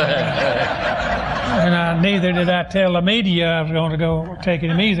 And neither did I tell the media I was going to go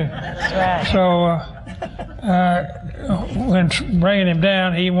taking him either. That's right. So when bringing him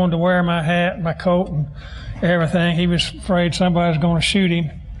down, he wanted to wear my hat, my coat, and everything. He was afraid somebody was going to shoot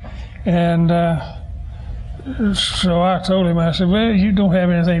him. And so I told him, I said, well, you don't have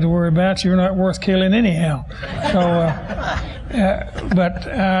anything to worry about. You're not worth killing anyhow. So, but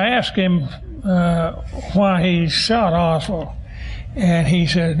I asked him why he shot Oswald. And he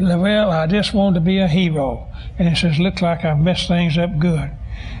said, well, I just wanted to be a hero. And he says, look like I've messed things up good.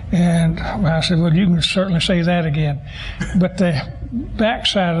 And I said, well, you can certainly say that again. But the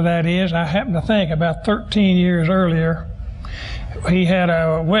backside of that is, I happen to think about 13 years earlier, he had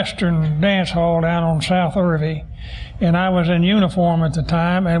a Western dance hall down on South Irving, and I was in uniform at the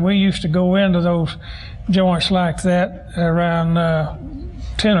time, and we used to go into those joints like that around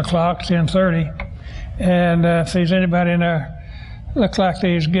 10 o'clock, 10:30, and if there's anybody in there looked like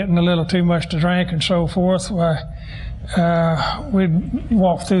they was getting a little too much to drink and so forth, we'd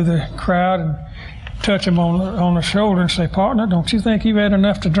walk through the crowd and touch them on the shoulder and say, partner, don't you think you've had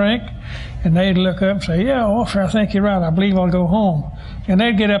enough to drink? And they'd look up and say, yeah, officer, I think you're right. I believe I'll go home. And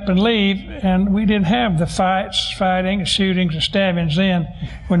they'd get up and leave, and we didn't have the fighting, the shootings, the stabbings then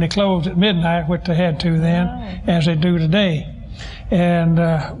when they closed at midnight, which they had to then, as they do today. And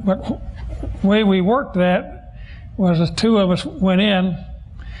but the way we worked that was the two of us went in,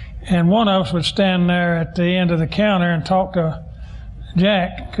 and one of us would stand there at the end of the counter and talk to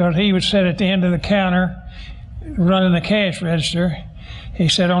Jack, because he would sit at the end of the counter running the cash register. He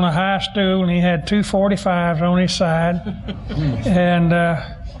sat on a high stool, and he had 2 45s on his side. And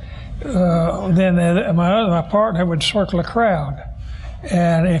then my partner would circle the crowd.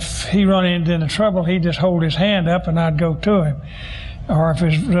 And if he run into any trouble, he'd just hold his hand up, and I'd go to him. Or if it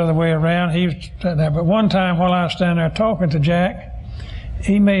was the other way around, he was standing there. But one time while I was standing there talking to Jack,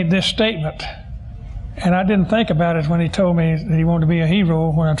 he made this statement. And I didn't think about it when he told me that he wanted to be a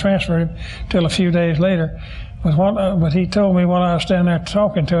hero when I transferred him till a few days later. But he told me while I was standing there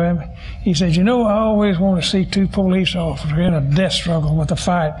talking to him, he said, you know, I always want to see 2 police officers in a death struggle with a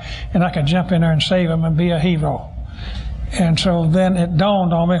fight, and I could jump in there and save them and be a hero. And so then it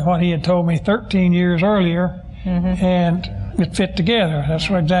dawned on me what he had told me 13 years earlier, and it fit together. That's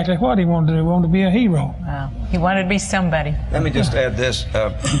exactly what he wanted to do. He wanted to be a hero. Wow. He wanted to be somebody. Let me just add this.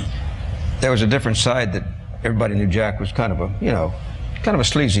 There was a different side that everybody knew Jack was kind of a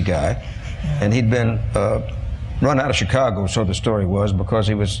sleazy guy. And he'd been run out of Chicago, so the story was, because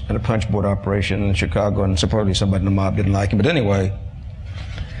he was in a punchboard operation in Chicago, and supposedly somebody in the mob didn't like him. But anyway,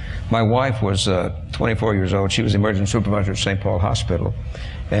 my wife was 24 years old. She was the emergency supervisor at St. Paul Hospital.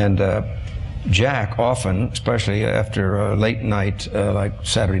 And Jack often, especially after a late night, like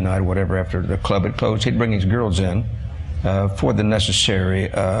Saturday night or whatever, after the club had closed, he'd bring his girls in for the necessary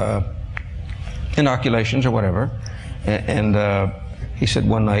inoculations or whatever. And he said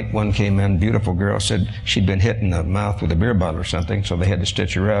one night one came in, beautiful girl, said she'd been hit in the mouth with a beer bottle or something, so they had to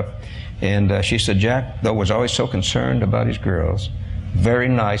stitch her up. And she said, Jack, though, was always so concerned about his girls. Very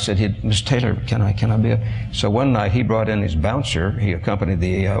nice. Said, Miss Taylor, can I be a... So one night he brought in his bouncer. He accompanied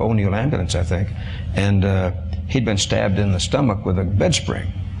the O'Neill ambulance, I think. And he'd been stabbed in the stomach with a bed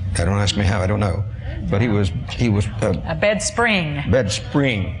spring. Don't ask me how, I don't know. But he was a bed spring. Bed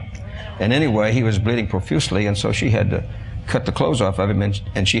spring. And anyway, he was bleeding profusely, and so she had to cut the clothes off of him,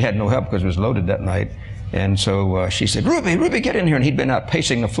 and she had no help because it was loaded that night. And so she said, Ruby, get in here. And he'd been out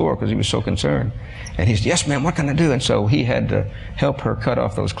pacing the floor because he was so concerned. And he said, yes, ma'am, what can I do? And so he had to help her cut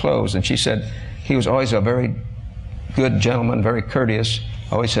off those clothes. And she said he was always a very good gentleman, very courteous,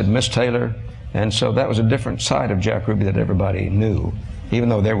 always said, Miss Taylor. And so that was a different side of Jack Ruby that everybody knew, even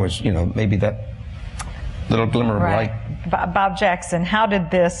though there was, maybe that little glimmer of light. Bob Jackson, how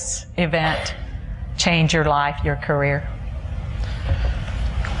did this event change your life, your career?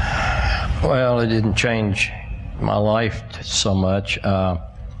 Well, it didn't change my life so much.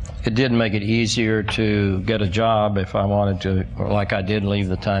 It did make it easier to get a job if I wanted to, like I did leave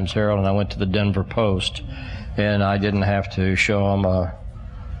the Times Herald and I went to the Denver Post, and I didn't have to show them a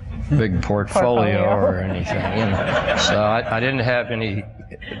big portfolio or anything, So I didn't have any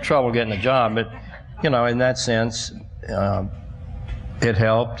trouble getting a job, but, in that sense, it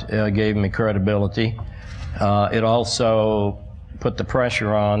helped. It gave me credibility. It also put the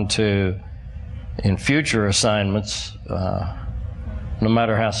pressure on to, in future assignments, no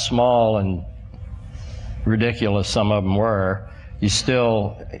matter how small and ridiculous some of them were, you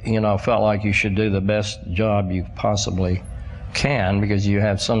still, felt like you should do the best job you possibly can because you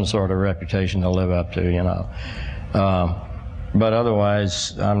have some sort of reputation to live up to, But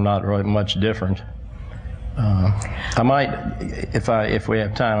otherwise, I'm not really much different. I might, if we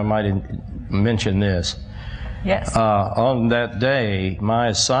have time, I might mention this. Yes. On that day, my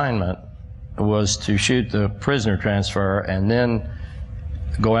assignment was to shoot the prisoner transfer and then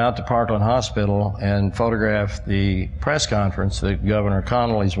go out to Parkland Hospital and photograph the press conference that Governor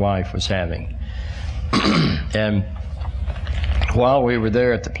Connolly's wife was having. And while we were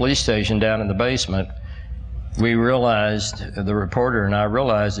there at the police station down in the basement, we realized, the reporter and I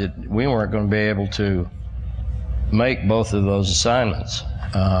realized that we weren't going to be able to make both of those assignments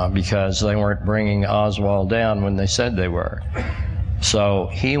because they weren't bringing Oswald down when they said they were. So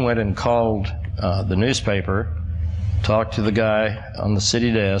he went and called the newspaper, talked to the guy on the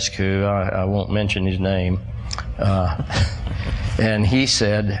city desk, who I won't mention his name, and he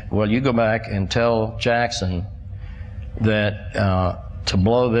said, well, you go back and tell Jackson that to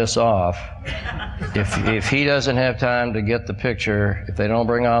blow this off, if he doesn't have time to get the picture, if they don't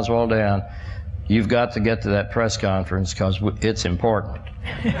bring Oswald down, you've got to get to that press conference because it's important.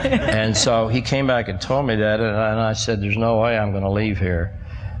 And so he came back and told me that, and I said, there's no way I'm going to leave here.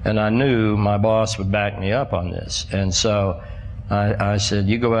 And I knew my boss would back me up on this. And so I said,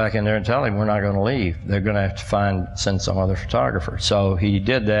 you go back in there and tell him we're not going to leave. They're going to have to send some other photographer. So he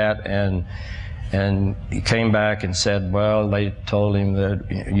did that, and he came back and said, well, they told him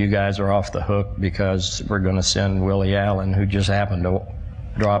that you guys are off the hook because we're going to send Willie Allen, who just happened to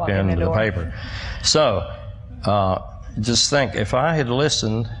drop into the paper. So just think, if I had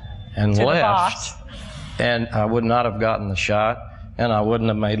listened and left, and I would not have gotten the shot, and I wouldn't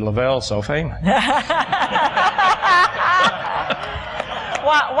have made Leavelle so famous.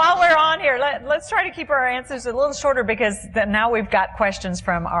 While we're on here, let's try to keep our answers a little shorter because now we've got questions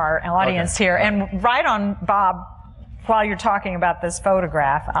from our audience here. And right on, Bob, while you're talking about this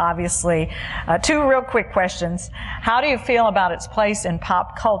photograph, obviously, two real quick questions. How do you feel about its place in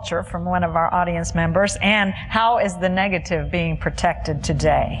pop culture, from one of our audience members? And how is the negative being protected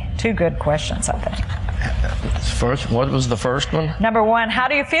today? Two good questions, I think. First, what was the first one? Number one, how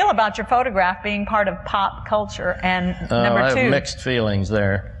do you feel about your photograph being part of pop culture? And number two, I have mixed feelings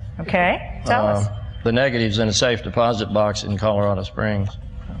there. Okay, tell us. The negative's in a safe deposit box in Colorado Springs.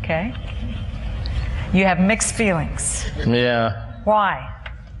 Okay. You have mixed feelings. Yeah. Why?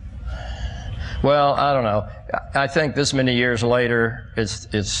 Well, I don't know. I think this many years later,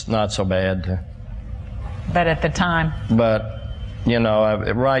 it's not so bad. But at the time. But,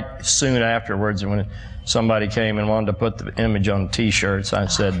 right soon afterwards, when somebody came and wanted to put the image on T-shirts, I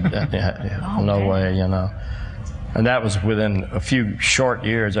said, no way, And that was within a few short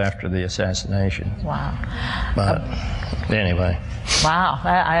years after the assassination. Wow. But anyway. Wow,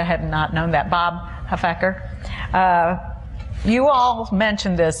 I had not known that. Bob Huffaker, You all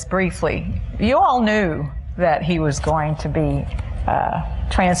mentioned this briefly. You all knew that he was going to be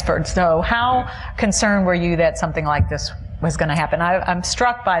transferred. So how concerned were you that something like this was going to happen? I'm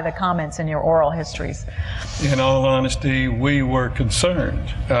struck by the comments in your oral histories. In all honesty, we were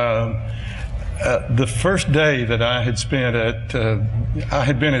concerned. The first day that I had spent I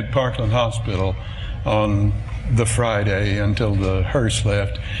had been at Parkland Hospital on the Friday until the hearse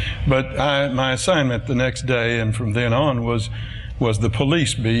left, but my assignment the next day and from then on was the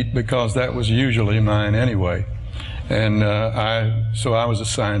police beat, because that was usually mine anyway. And so I was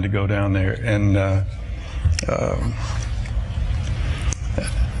assigned to go down there. And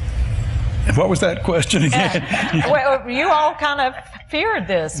what was that question again? Well, you all kind of feared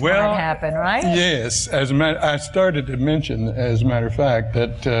this when it happened, right? Yes. I started to mention, as a matter of fact,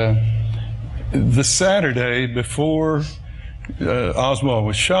 that the Saturday before Oswald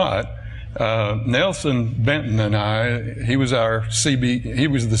was shot, Nelson Benton and he was the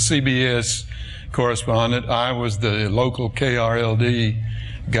CBS correspondent. I was the local KRLD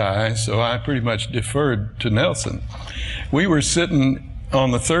guy, so I pretty much deferred to Nelson. We were sitting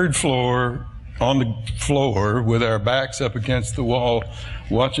on the third floor, on the floor with our backs up against the wall,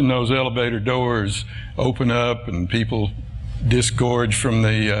 watching those elevator doors open up and people disgorge from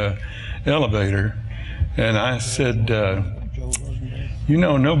the elevator. And I said, you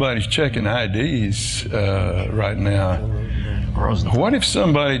know, nobody's checking IDs right now. What if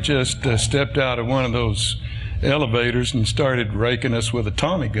somebody just stepped out of one of those elevators and started raking us with a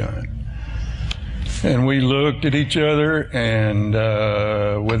Tommy gun? And we looked at each other, and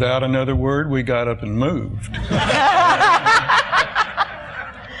without another word, we got up and moved.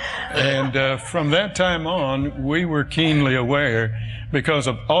 And from that time on, we were keenly aware, because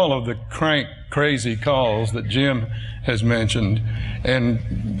of all of the crazy calls that Jim has mentioned,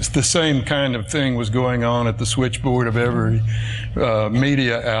 and the same kind of thing was going on at the switchboard of every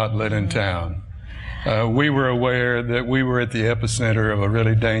media outlet in town. We were aware that we were at the epicenter of a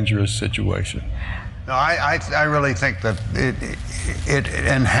really dangerous situation. No, I really think that it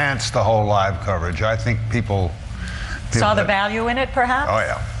enhanced the whole live coverage. I think people saw the value in it, perhaps? Oh,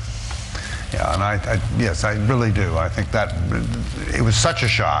 yeah. Yeah, and yes, I really do. I think that it was such a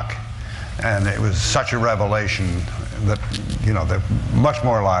shock, and it was such a revelation that, you know, that much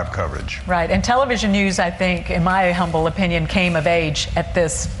more live coverage. Right, and television news, I think, in my humble opinion, came of age at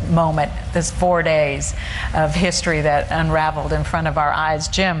this moment, this 4 days of history that unraveled in front of our eyes.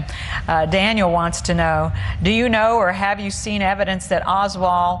 Jim, Daniel wants to know, do you know or have you seen evidence that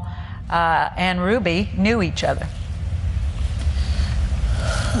Oswald and Ruby knew each other?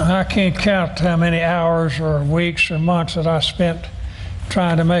 I can't count how many hours or weeks or months that I spent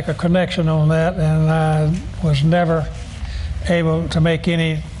trying to make a connection on that, and I was never able to make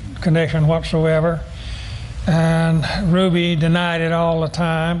any connection whatsoever. And Ruby denied it all the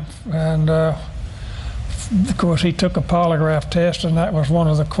time, and of course he took a polygraph test, and that was one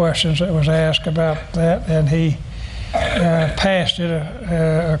of the questions that was asked about that, and he passed it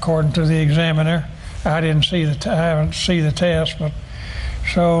according to the examiner. I didn't see I haven't seen the test, but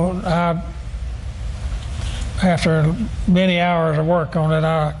so after many hours of work on it,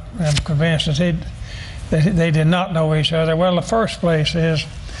 I am convinced that they did not know each other. Well, the first place is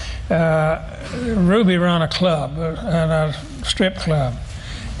Ruby ran a club, a strip club,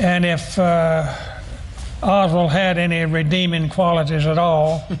 and if Oswald had any redeeming qualities at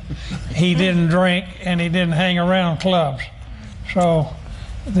all, he didn't drink and he didn't hang around clubs. So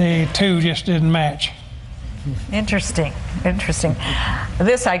the two just didn't match. Interesting, interesting.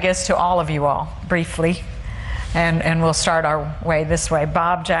 This, I guess, to all of you all, briefly, and we'll start our way this way.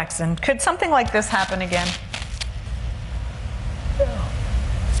 Bob Jackson, could something like this happen again?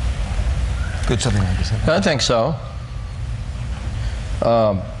 Could something like this happen? I think so.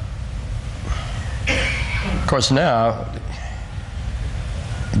 Of course, now,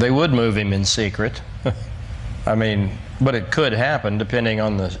 they would move him in secret. I mean, but it could happen depending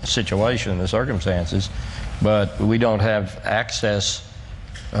on the situation and the circumstances. But we don't have access,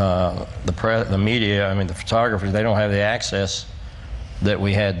 the media, I mean the photographers, they don't have the access that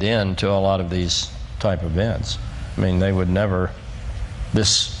we had then to a lot of these type events. I mean, they would never, this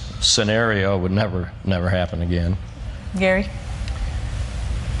scenario would never happen again. Gary?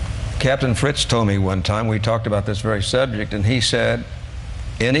 Captain Fritz told me one time, we talked about this very subject, and he said,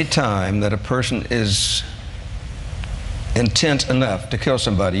 any time that a person is intent enough to kill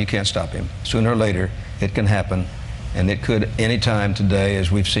somebody, you can't stop him. Sooner or later, it can happen, and it could any time today, as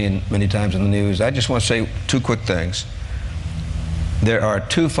we've seen many times in the news. I just want to say two quick things. There are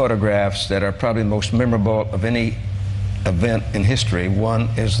two photographs that are probably the most memorable of any event in history. One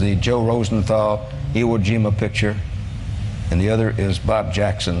is the Joe Rosenthal Iwo Jima picture, and the other is Bob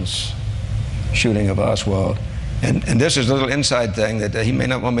Jackson's shooting of Oswald. And this is a little inside thing that he may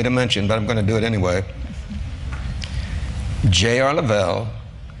not want me to mention, but I'm going to do it anyway. J.R. Leavelle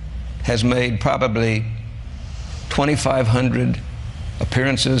has made probably 2,500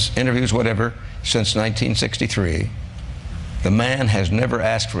 appearances, interviews, whatever, since 1963. The man has never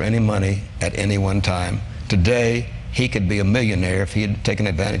asked for any money at any one time. Today, he could be a millionaire if he had taken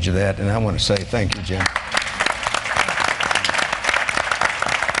advantage of that, and I want to say thank you, Jim.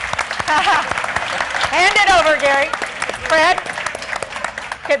 Hand it over, Gary. Fred,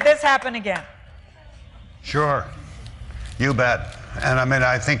 could this happen again? Sure. You bet. And I mean,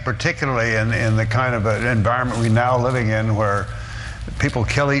 I think particularly in the kind of an environment we're now living in where people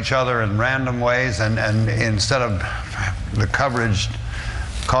kill each other in random ways, and instead of the coverage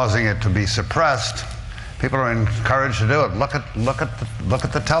causing it to be suppressed, people are encouraged to do it. Look at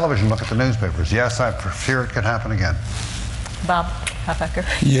the television, look at the newspapers. Yes, I fear it could happen again. Bob Huffaker.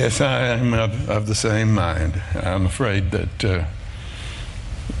 Yes, I am of the same mind. I'm afraid that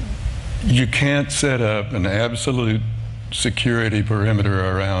you can't set up an absolute security perimeter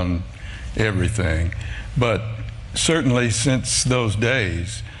around everything, but certainly since those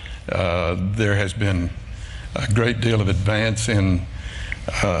days there has been a great deal of advance in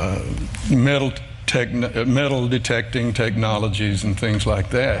metal detecting technologies and things like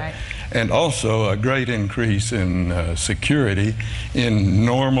that. Right. And also a great increase in security in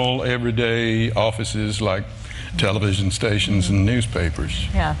normal everyday offices like television stations and newspapers.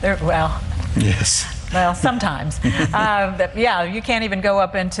 Yeah, well. Yes. Well, sometimes. Yeah, you can't even go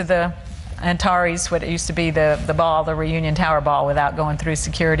up into the Antares, what it used to be the ball, the Reunion Tower ball, without going through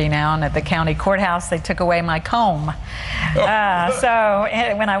security now. And at the county courthouse, they took away my comb. So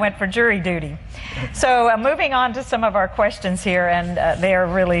when I went for jury duty. So moving on to some of our questions here, and they are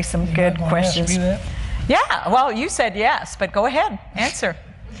really some good questions. Yeah, well, you said yes, but go ahead, answer.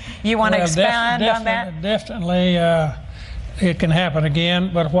 You want to expand on that? Definitely, it can happen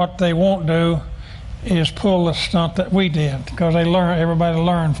again, but what they won't do is pull the stunt that we did, because everybody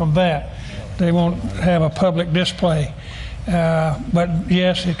learned from that. They won't have a public display. But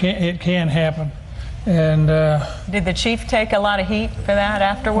yes, it can happen. And did the chief take a lot of heat for that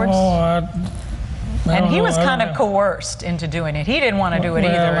afterwards? Oh, and he was kind of coerced into doing it. He didn't want to do it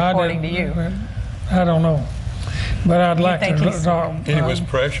either, according to you. I don't know. But I'd like to talk. He was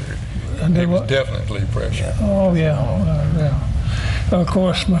pressured. He was definitely pressured. Oh, yeah. Yeah. Of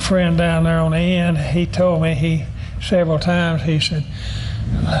course, my friend down there on the end, he told me several times, he said,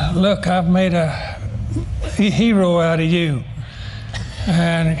 look, I've made a hero out of you.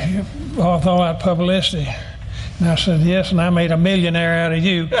 And all that publicity. And I said, yes, and I made a millionaire out of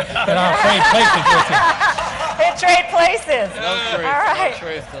you. And I'll trade places with you. It trade places. No truth, all right. No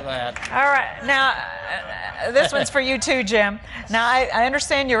truth to that. All right. Now, this one's for you too, Jim. Now, I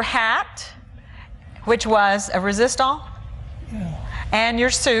understand your hat, which was a resistol, and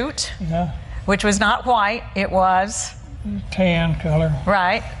your suit, which was not white, it was tan color.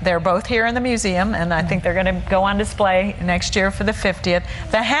 Right. They're both here in the museum, and I think they're going to go on display next year for the 50th.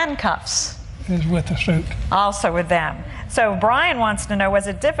 The handcuffs is with the suit. Also with them. So Brian wants to know, was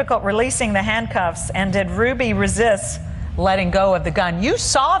it difficult releasing the handcuffs, and did Ruby resist letting go of the gun? You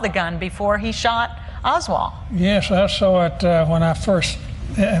saw the gun before he shot Oswald. Yes, I saw it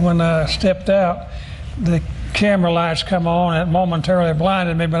when I stepped out. The camera lights come on, and it momentarily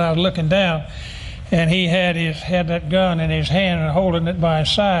blinded me, but I was looking down, and he had that gun in his hand and holding it by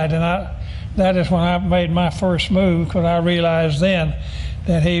his side, and that is when I made my first move, because I realized then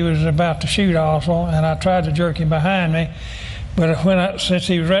that he was about to shoot Oswald, and I tried to jerk him behind me, but since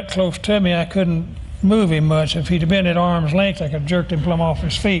he was right close to me, I couldn't move him much. If he'd have been at arm's length, I could have jerked him plumb off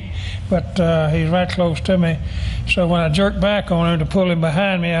his feet, but he's right close to me. So when I jerked back on him to pull him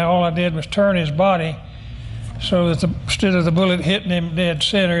behind me, all I did was turn his body so that instead of the bullet hitting him dead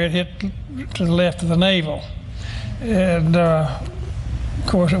center, it hit to the left of the navel. And of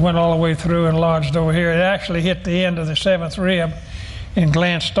course, it went all the way through and lodged over here. It actually hit the end of the 7th rib and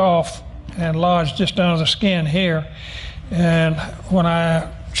glanced off and lodged just under the skin here. And when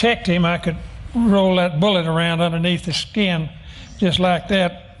I checked him, I could roll that bullet around underneath the skin just like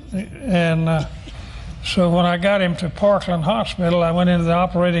that. And so when I got him to Parkland Hospital, I went into the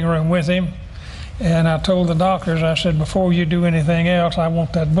operating room with him, and I told the doctors, I said, before you do anything else, I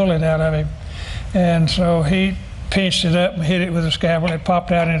want that bullet out of him. And so he pinched it up and hit it with a scalpel. It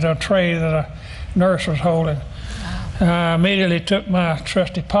popped out into a tray that a nurse was holding. I immediately took my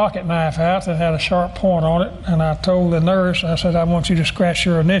trusty pocket knife out that had a sharp point on it, and I told the nurse, I said, I want you to scratch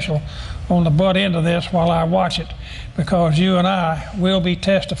your initial on the butt end of this while I watch it, because you and I will be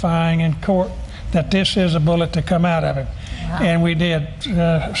testifying in court that this is a bullet to come out of him. And we did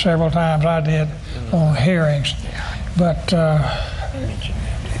several times. I did on hearings, but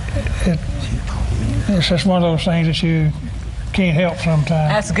it's just one of those things that you can't help sometimes.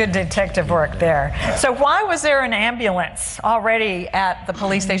 That's good detective work there. So why was there an ambulance already at the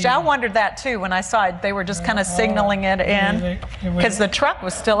police station? I wondered that too when I saw it. They were just kind of signaling it in because the truck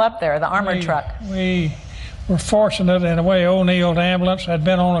was still up there, the armored truck. We were fortunate in a way. O'Neill's ambulance had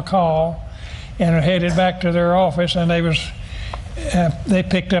been on a call and had headed back to their office, and they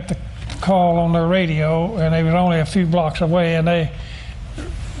picked up the call on their radio, and they was only a few blocks away, and they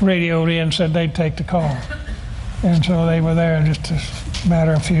radioed in and said they'd take the call. And so they were there in just a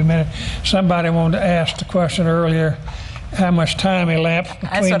matter of a few minutes. Somebody wanted to ask the question earlier, how much time elapsed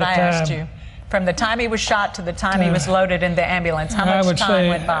between That's what the I time. asked you. From the time he was shot to the time he was loaded in the ambulance, how much time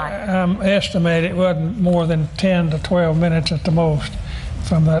went by? I estimate it wasn't more than 10 to 12 minutes at the most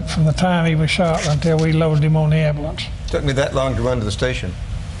from the time he was shot until we loaded him on the ambulance. Took me that long to run to the station.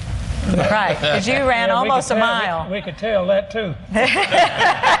 Right, because you ran almost a mile. We could tell that too.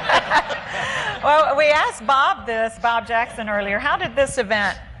 Well, we asked Bob Jackson earlier, how did this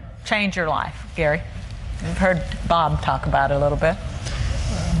event change your life, Gary? We've heard Bob talk about it a little bit.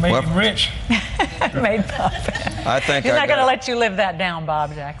 Made him rich. Made Bob. I think He's not going to let you live that down,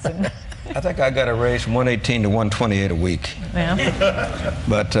 Bob Jackson. I think I got a raise from 118 to 128 a week. Yeah.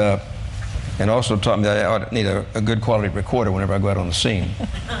 But, and also taught me that I ought to need a good quality recorder whenever I go out on the scene.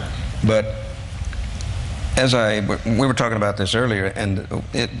 But we were talking about this earlier, and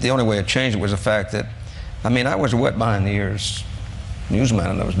the only way it changed it was the fact that, I mean, I was a wet behind the ears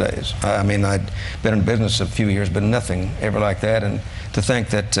newsman in those days. I mean, I'd been in business a few years, but nothing ever like that. And to think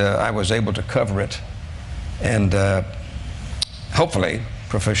that I was able to cover it, and hopefully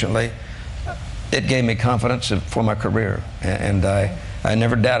proficiently, it gave me confidence for my career. And I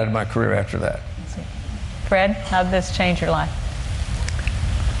never doubted my career after that. Fred, how did this change your life?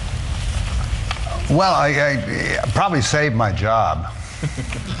 Well, I probably saved my job.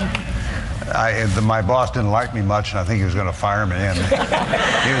 My boss didn't like me much, and I think he was going to fire me, and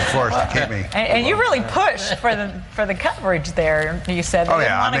he was forced to keep me. And you really pushed for the coverage there. You said you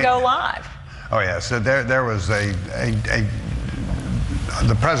didn't want to go live. Oh yeah, so there was the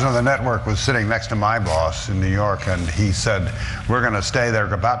president of the network was sitting next to my boss in New York, and he said, "We're going to stay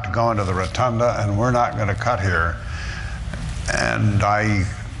there, about to go into the rotunda, and we're not going to cut here." And I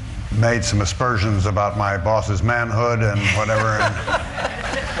made some aspersions about my boss's manhood and whatever, and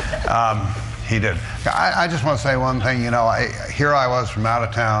he did. I just want to say one thing. You know, here I was from out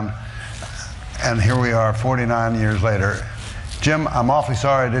of town, and here we are 49 years later. Jim, I'm awfully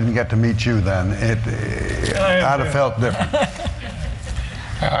sorry I didn't get to meet you then. I'd have felt different.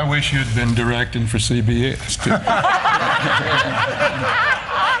 I wish you'd been directing for CBS, too.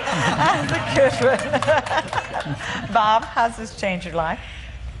 That's a good one. Bob, how's this changed your life?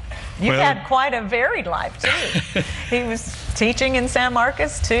 You've had quite a varied life, too. He was teaching in San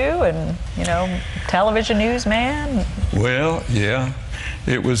Marcos, too, and, you know, television newsman. Well, yeah,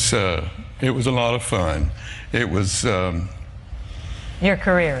 it was a lot of fun. It was... your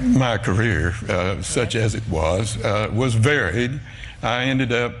career. My career, such as it was varied. I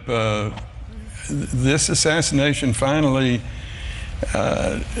ended up, this assassination finally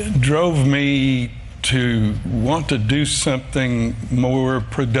drove me to want to do something more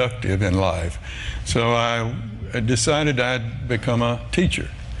productive in life. So I decided I'd become a teacher.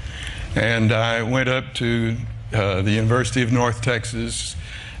 And I went up to the University of North Texas,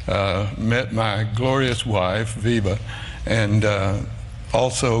 met my glorious wife, Viva, and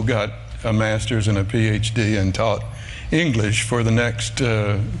also got a master's and a PhD and taught English for the next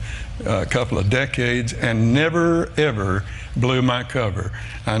couple of decades, and never ever blew my cover.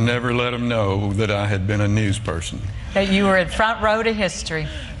 I never let them know that I had been a news person. That you were at front row to history.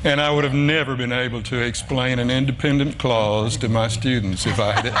 And I would have never been able to explain an independent clause to my students if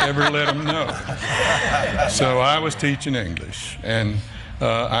I had ever let them know. So I was teaching English, and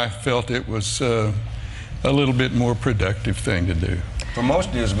I felt it was a little bit more productive thing to do. For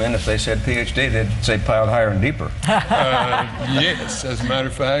most newsmen, if they said PhD, they'd say piled higher and deeper. Yes, as a matter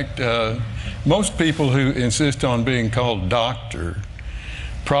of fact, most people who insist on being called doctor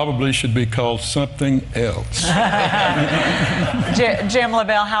probably should be called something else. Jim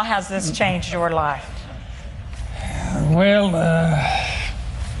Leavelle, how has this changed your life? Well,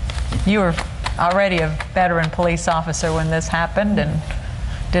 you were already a veteran police officer when this happened, and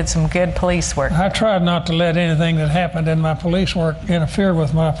did some good police work. I tried not to let anything that happened in my police work interfere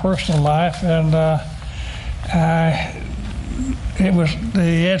with my personal life, and the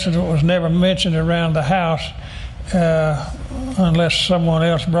incident was never mentioned around the house unless someone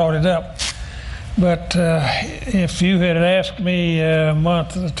else brought it up. But if you had asked me a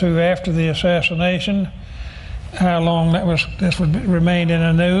month or two after the assassination how long this would remain in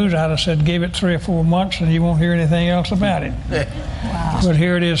the news, I'd have said give it 3 or 4 months and you won't hear anything else about it. Wow. But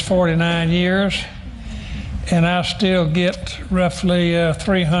here it is 49 years, and I still get roughly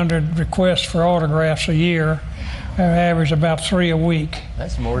 300 requests for autographs a year. I average about 3 a week.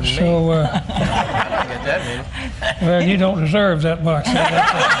 That's more than me. So, I get that many. well, you don't deserve that much.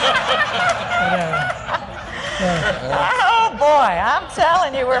 Oh boy, I'm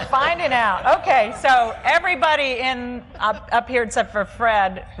telling you, we're finding out. Okay, so everybody up here except for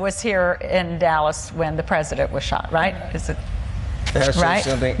Fred was here in Dallas when the president was shot, right? Is it right?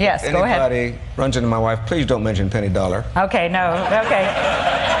 Something. Yes, go ahead. Anybody runs into my wife, please don't mention Penny Dollar. Okay, no, okay.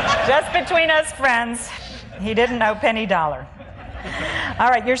 Just between us friends, he didn't know Penny Dollar. All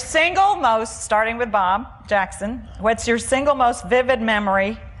right, your single most, starting with Bob Jackson, what's your single most vivid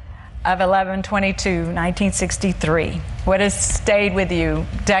memory of 11/22/1963? What has stayed with you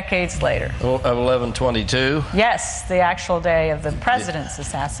decades later? Of 11/22? Yes, the actual day of the president's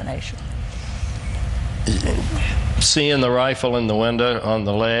assassination. Seeing the rifle in the window on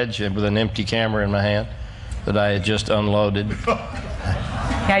the ledge with an empty camera in my hand that I had just unloaded.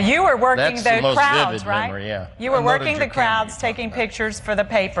 Now you were working That's the most crowds, vivid right? memory, yeah. You were working the crowds, taking pictures for the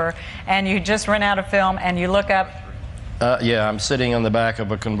paper, and you just run out of film, and you look up. Yeah, I'm sitting on the back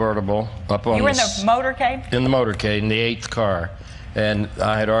of a convertible up on. You were in the motorcade? In the motorcade, in the 8th car, and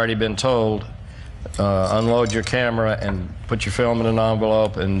I had already been told, unload your camera and put your film in an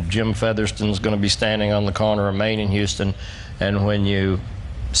envelope, and Jim Featherston's going to be standing on the corner of Main and Houston, and when you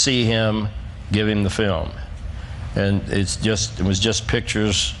see him, give him the film. And it was just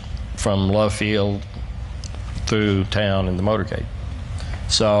pictures from Love Field through town in the motorcade.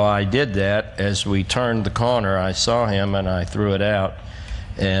 So I did that. As we turned the corner, I saw him and I threw it out.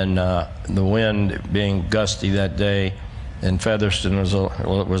 And the wind being gusty that day, and Featherston was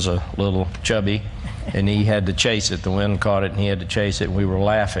a little chubby, and he had to chase it. The wind caught it and he had to chase it, and we were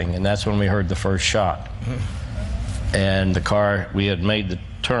laughing, and that's when we heard the first shot. And the car, we had made the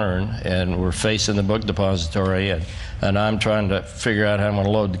turn, and we're facing the book depository, and I'm trying to figure out how I'm going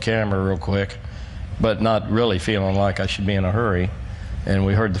to load the camera real quick, but not really feeling like I should be in a hurry. And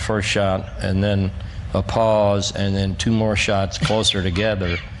we heard the first shot, and then a pause, and then 2 more shots closer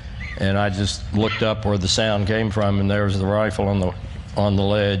together, and I just looked up where the sound came from, and there was the rifle on the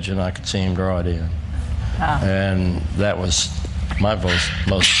ledge, and I could see him draw it in. Oh. And that was my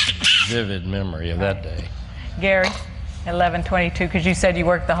most vivid memory of that day. Gary, 11/22, because you said you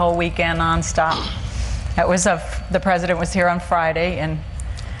worked the whole weekend nonstop. That was the president was here on Friday, and.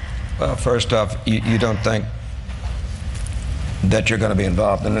 Well, first off, you don't think that you're going to be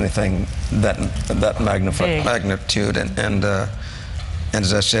involved in anything that magnitude, and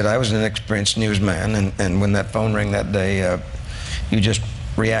as I said, I was an experienced newsman, and when that phone rang that day, you just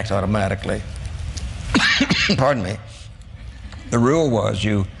react automatically. Pardon me. The rule was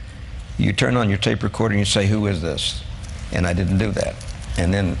you turn on your tape recorder and you say, "Who is this?" And I didn't do that.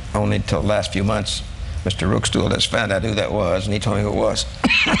 And then only till the last few months, Mr. Rookstool has found out who that was, and he told me who it was.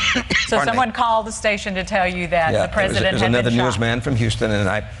 So someone called the station to tell you that the president had been shot. It was another newsman from Houston, and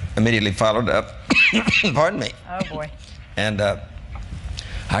I immediately followed up. Pardon me. Oh boy. And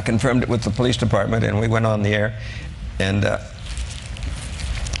I confirmed it with the police department, and we went on the air. And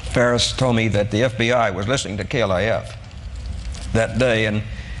Ferris told me that the FBI was listening to KLIF that day, and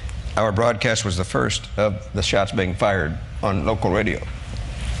our broadcast was the first of the shots being fired on local radio.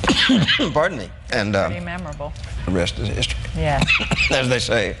 Pardon me. And pretty memorable. The rest is history. Yeah. As they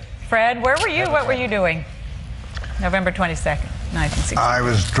say. Fred, where were you? What were you doing? November 22nd, 1960. I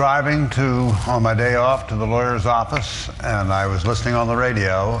was driving on my day off to the lawyer's office, and I was listening on the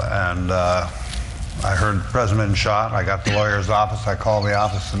radio, and I heard the president shot. I got to the lawyer's office. I called the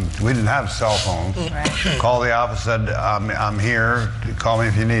office, and we didn't have cell phones. Right. Called the office, said, I'm here. Call me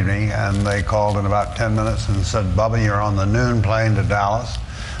if you need me. And they called in about 10 minutes and said, Bubba, you're on the noon plane to Dallas.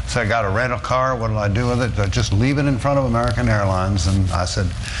 So I got a rental car. What do I do with it? I just leave it in front of American Airlines. And I said,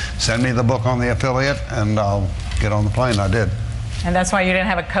 send me the book on the affiliate, and I'll get on the plane. I did. And that's why you didn't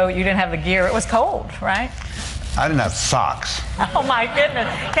have a coat. You didn't have the gear. It was cold, right? I didn't have socks. Oh my goodness,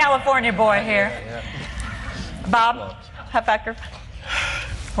 California boy here. Bob Huffaker,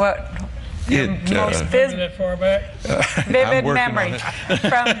 what most that far back? vivid memory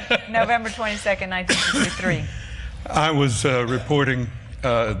from November 22nd, 1963? I was reporting.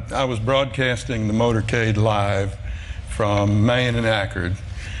 I was broadcasting the motorcade live from Maine and Akron.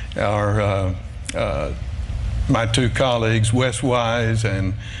 My 2 colleagues, Wes Wise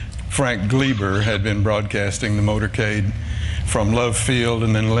and Frank Gleber, had been broadcasting the motorcade from Love Field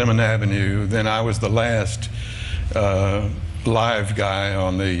and then Lemon Avenue. Then I was the last live guy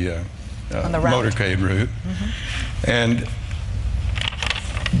on the motorcade route. And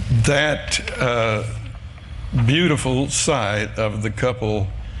that beautiful sight of the couple,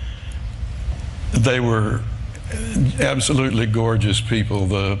 they were absolutely gorgeous people,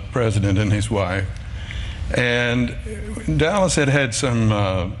 the president and his wife. And Dallas had had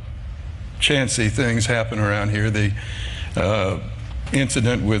some chancy things happen around here. The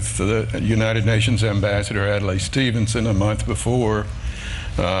incident with the United Nations Ambassador Adlai Stevenson a month before,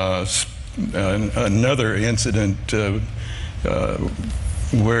 another incident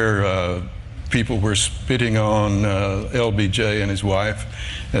where people were spitting on LBJ and his wife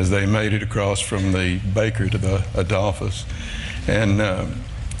as they made it across from the Baker to the Adolphus. And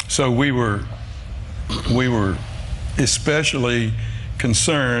so we were especially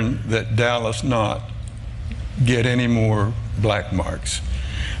concerned that Dallas not get any more black marks.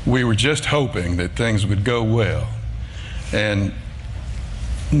 We were just hoping that things would go well. And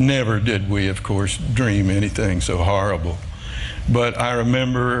never did we, of course, dream anything so horrible. But I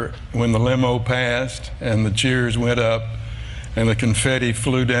remember when the limo passed and the cheers went up and the confetti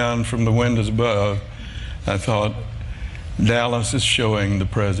flew down from the windows above, I thought, Dallas is showing the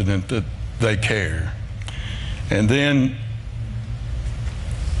president that they care. And then,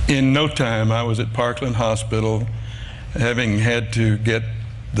 in no time, I was at Parkland Hospital, having had to get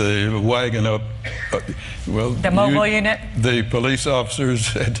the wagon up. Well, the mobile unit? The police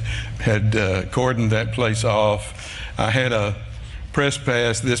officers had cordoned that place off. I had a press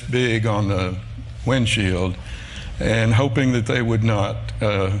pass this big on the windshield, and hoping that they would not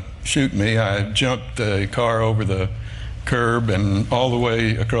shoot me, I jumped a car over the curb and all the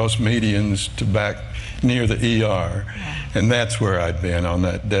way across medians to back near the ER. And that's where I'd been on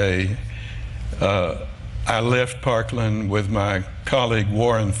that day. I left Parkland with my colleague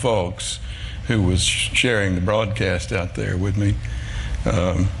Warren Folks, who was sharing the broadcast out there with me.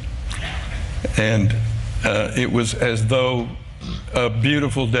 And it was as though a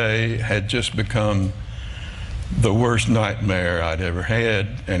beautiful day had just become the worst nightmare I'd ever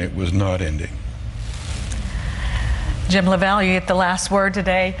had, and it was not ending. Jim Leavelle, you get the last word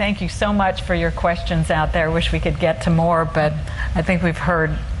today. Thank you so much for your questions out there. Wish we could get to more, but I think we've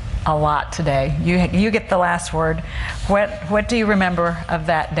heard a lot today. You get the last word. What do you remember of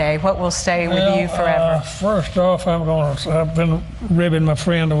that day? What will stay with you forever? First off, I've been ribbing my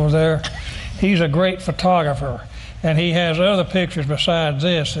friend over there. He's a great photographer, and he has other pictures besides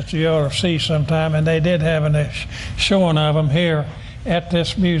this that you ought to see sometime, and they did have a showing of them here at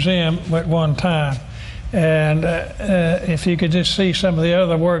this museum at one time. And if you could just see some of the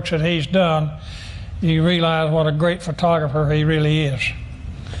other works that he's done, you realize what a great photographer he really is.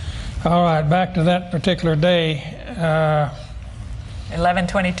 All right, back to that particular day.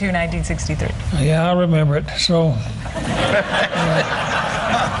 11/22/1963. Yeah, I remember it. So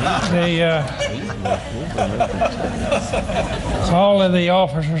all of the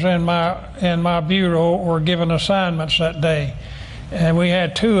officers in my bureau were given assignments that day, and we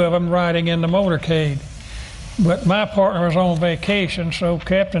had 2 of them riding in the motorcade. But my partner was on vacation, so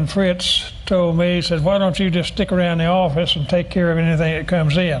Captain Fritz told me, he said, why don't you just stick around the office and take care of anything that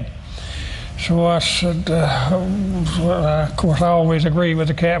comes in? So I said, well, of course, I always agree with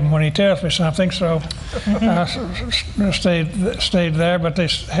the captain when he tells me something, so I stayed there. But they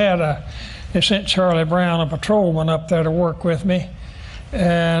sent Charlie Brown, a patrolman, up there to work with me.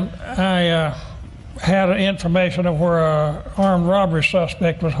 And I had information of where an armed robbery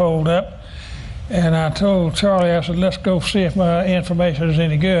suspect was holed up. And I told Charlie, I said, let's go see if my information is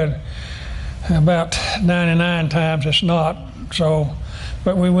any good. About 99 times it's not. So,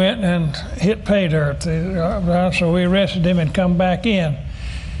 but we went and hit pay dirt. So we arrested him and come back in.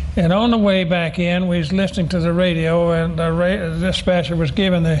 And on the way back in, we was listening to the radio, and the dispatcher was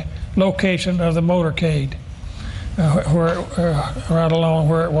given the location of the motorcade, right along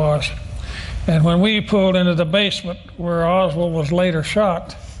where it was. And when we pulled into the basement where Oswald was later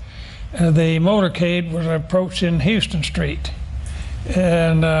shot, the motorcade was approaching Houston Street.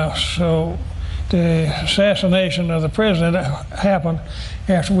 And so the assassination of the president happened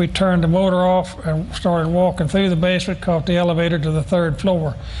after we turned the motor off and started walking through the basement, caught the elevator to the 3rd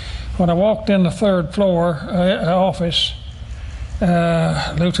floor. When I walked in the 3rd floor office,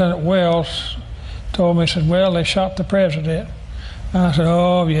 Lieutenant Wells told me, he said, well, they shot the president. I said,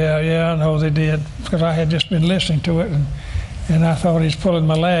 oh, yeah, I know they did, because I had just been listening to it, and I thought he was pulling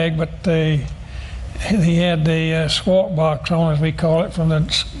my leg, but he had the squawk box on, as we call it, from the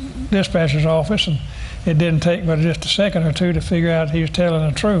dispatcher's office, and it didn't take but just a second or two to figure out he was telling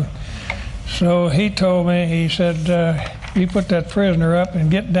the truth. So he told me, he said, you put that prisoner up and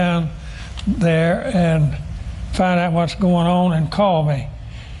get down there and find out what's going on and call me.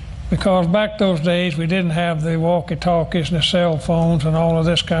 Because back those days, we didn't have the walkie-talkies and the cell phones and all of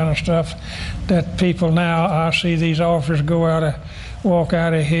this kind of stuff that people now, I see these officers walk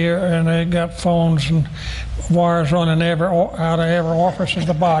out of here and they got phones and wires running out of every orifice of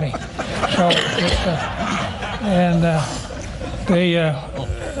the body. So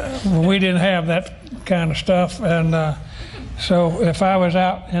we didn't have that kind of stuff. And so if I was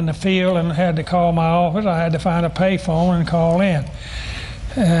out in the field and had to call my office, I had to find a payphone and call in.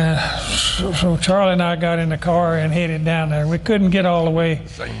 So Charlie and I got in the car and headed down there. We couldn't get all the way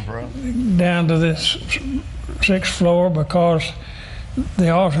down to this 6th floor because the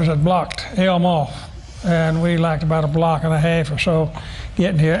officers had blocked Elm off. And we liked about a block and a half or so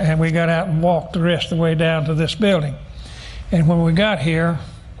getting here, and we got out and walked the rest of the way down to this building. And when we got here,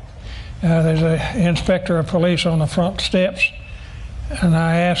 there's an inspector of police on the front steps, and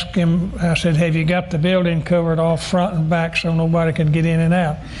I asked him, I said, have you got the building covered off front and back so nobody can get in and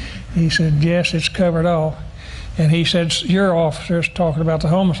out? He said, yes, it's covered off. And he said, your officers, talking about the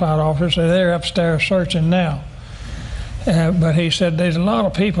homicide officers, they're upstairs searching now. But he said, there's a lot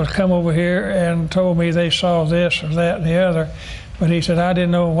of people come over here and told me they saw this or that and the other. But he said, I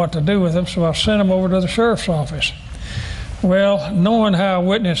didn't know what to do with them, so I sent them over to the sheriff's office. Well, knowing how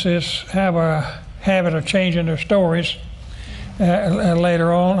witnesses have a habit of changing their stories,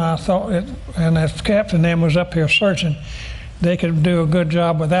 later on, I thought, and if Captain M was up here searching, they could do a good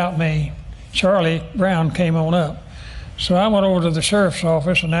job without me. Charlie Brown came on up. So I went over to the sheriff's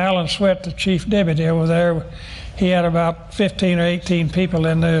office, and Alan Sweat, the chief deputy over there, he had about 15 or 18 people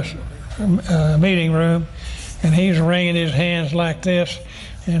in this meeting room, and he was wringing his hands like this,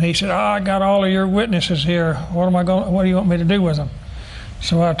 and he said, I got all of your witnesses here. What do you want me to do with them?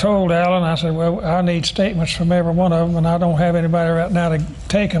 So I told Alan, I said, well, I need statements from every one of them, and I don't have anybody right now to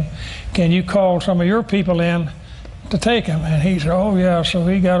take them. Can you call some of your people in to take them? And he said, oh, yeah. So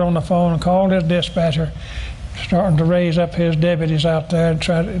he got on the phone and called his dispatcher, starting to raise up his deputies out there and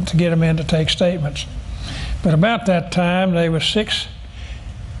try to get them in to take statements. But about that time, there was 6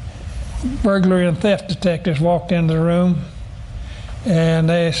 burglary and theft detectives walked into the room, and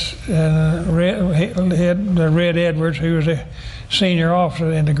Red Edwards, who was a senior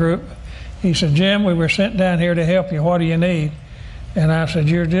officer in the group, he said, Jim, we were sent down here to help you. What do you need? And I said,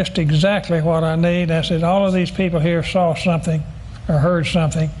 you're just exactly what I need. I said, all of these people here saw something or heard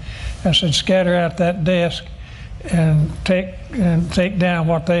something. I said, scatter out that desk and take down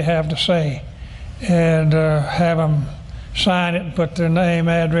what they have to say, and have them sign it and put their name,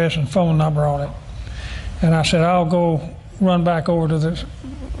 address, and phone number on it. And I said, I'll go run back over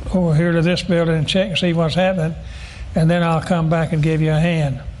here to this building and check and see what's happening, and then I'll come back and give you a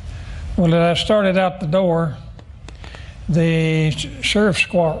hand. Well, as I started out the door, the sheriff's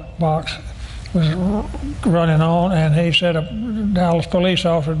squad box was running on, and he said a Dallas police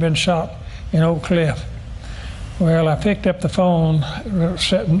officer had been shot in Oak Cliff. Well, I picked up the phone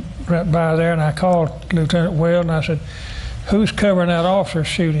sitting right by there, and I called Lieutenant Weld, and I said, who's covering that officer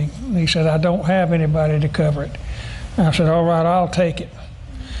shooting? And he said, I don't have anybody to cover it. I said, all right, I'll take it.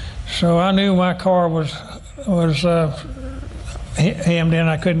 So I knew my car was hemmed in.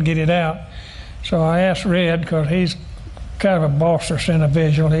 I couldn't get it out. So I asked Red, because he's kind of a bossier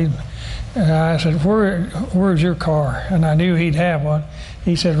individual. I said, where's your car? And I knew he'd have one.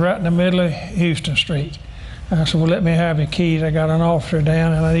 He said, right in the middle of Houston Street. I said, well, let me have your keys. I got an officer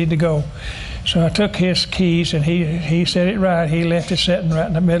down and I need to go. So I took his keys, and he said it right. He left it sitting right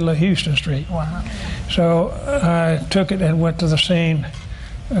in the middle of Houston Street. Wow. So I took it and went to the scene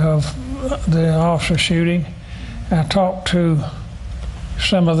of the officer shooting. I talked to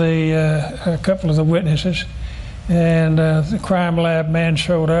a couple of the witnesses, and the crime lab man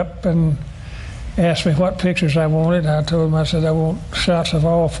showed up and asked me what pictures I wanted. I told him, I said, I want shots of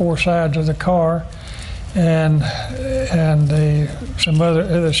all 4 sides of the car, and some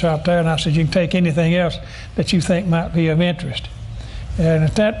other shot there. And I said, you can take anything else that you think might be of interest. And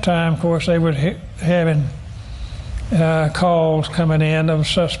at that time, of course, they were having calls coming in of a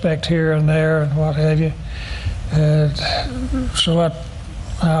suspect here and there and what have you. So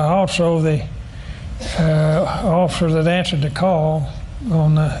also the officer that answered the call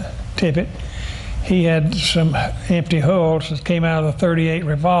on the tippet, he had some empty hulls that came out of the .38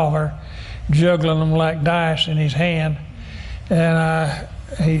 revolver, juggling them like dice in his hand. And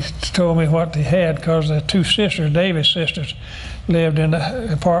he told me what he had, because the 2 sisters, Davis sisters, lived in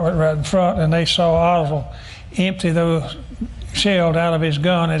the apartment right in front, and they saw Oswald empty those shells out of his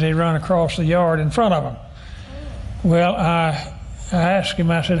gun as he run across the yard in front of them. Well, I asked him,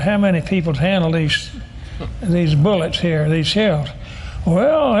 I said, how many people handle these these bullets here, these shells.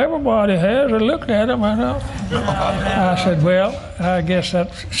 Well, everybody has. I looked at them. I said, well, I guess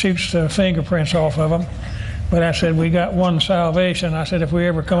that shoots the fingerprints off of them. But I said, we got one salvation. I said, if we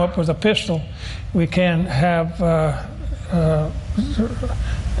ever come up with a pistol, we can have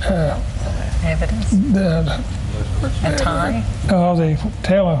evidence. A tie? Oh, the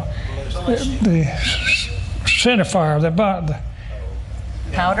centerfire, the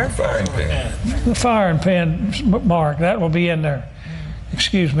powder? Firing pin. The firing pin mark, that will be in there.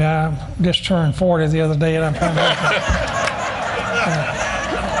 Excuse me, I just turned 40 the other day and I'm trying to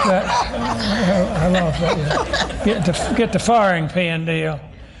I lost that. Yeah. Get the firing pin deal,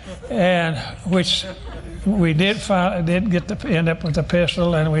 and which we did end up with a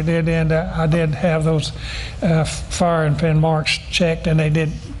pistol, and we did I did have those firing pin marks checked, and they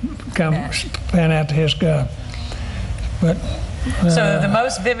did pan out to his gun. But so the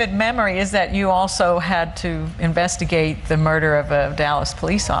most vivid memory is that you also had to investigate the murder of a Dallas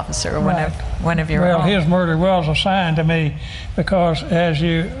police officer, one of your own. His murder was assigned to me because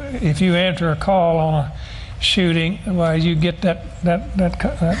if you enter a call on a shooting, well, you get that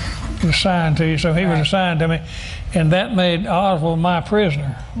assigned to you. So he was assigned to me, and that made Oswald my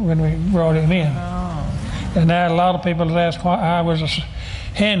prisoner when we brought him in. Oh. And now a lot of people have asked why I was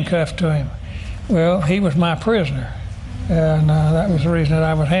handcuffed to him. Well, he was my prisoner. And that was the reason that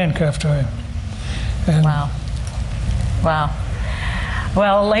I was handcuffed to him. And wow.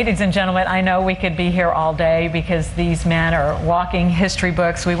 Well, ladies and gentlemen, I know we could be here all day because these men are walking history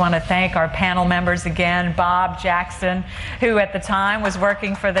books. We want to thank our panel members again, Bob Jackson, who at the time was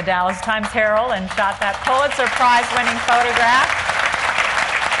working for the Dallas Times Herald and shot that Pulitzer Prize-winning photograph.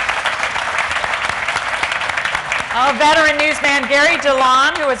 Veteran newsman Gary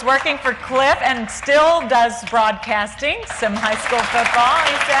DeLaune, who is working for KLIF and still does broadcasting, some high school football,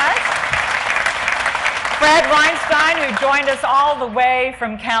 he says. Fred Rheinstein, who joined us all the way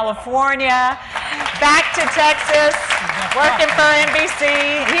from California, back to Texas, working for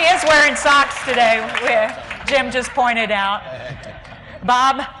NBC. He is wearing socks today, Jim just pointed out.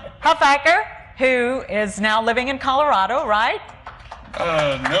 Bob Huffaker, who is now living in Colorado, right?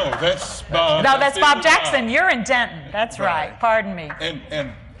 No, that's Bob. No, that's Bob Jackson. You're in Denton. That's right. Pardon me.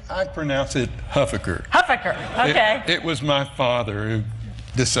 And I pronounce it Huffaker. Huffaker. Okay. It was my father who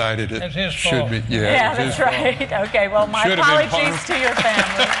decided it should be. Yeah, that's right. Okay. Well, my apologies to your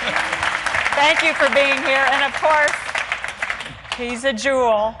family. Thank you for being here. And of course, he's a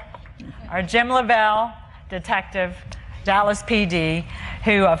jewel. Our Jim Leavelle, detective, Dallas PD,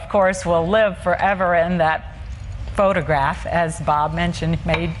 who of course will live forever in that photograph, as Bob mentioned,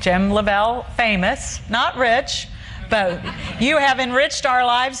 made Jim Leavelle famous, not rich, but you have enriched our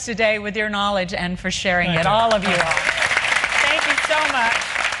lives today with your knowledge and for sharing it, all of you all. Thank you so much.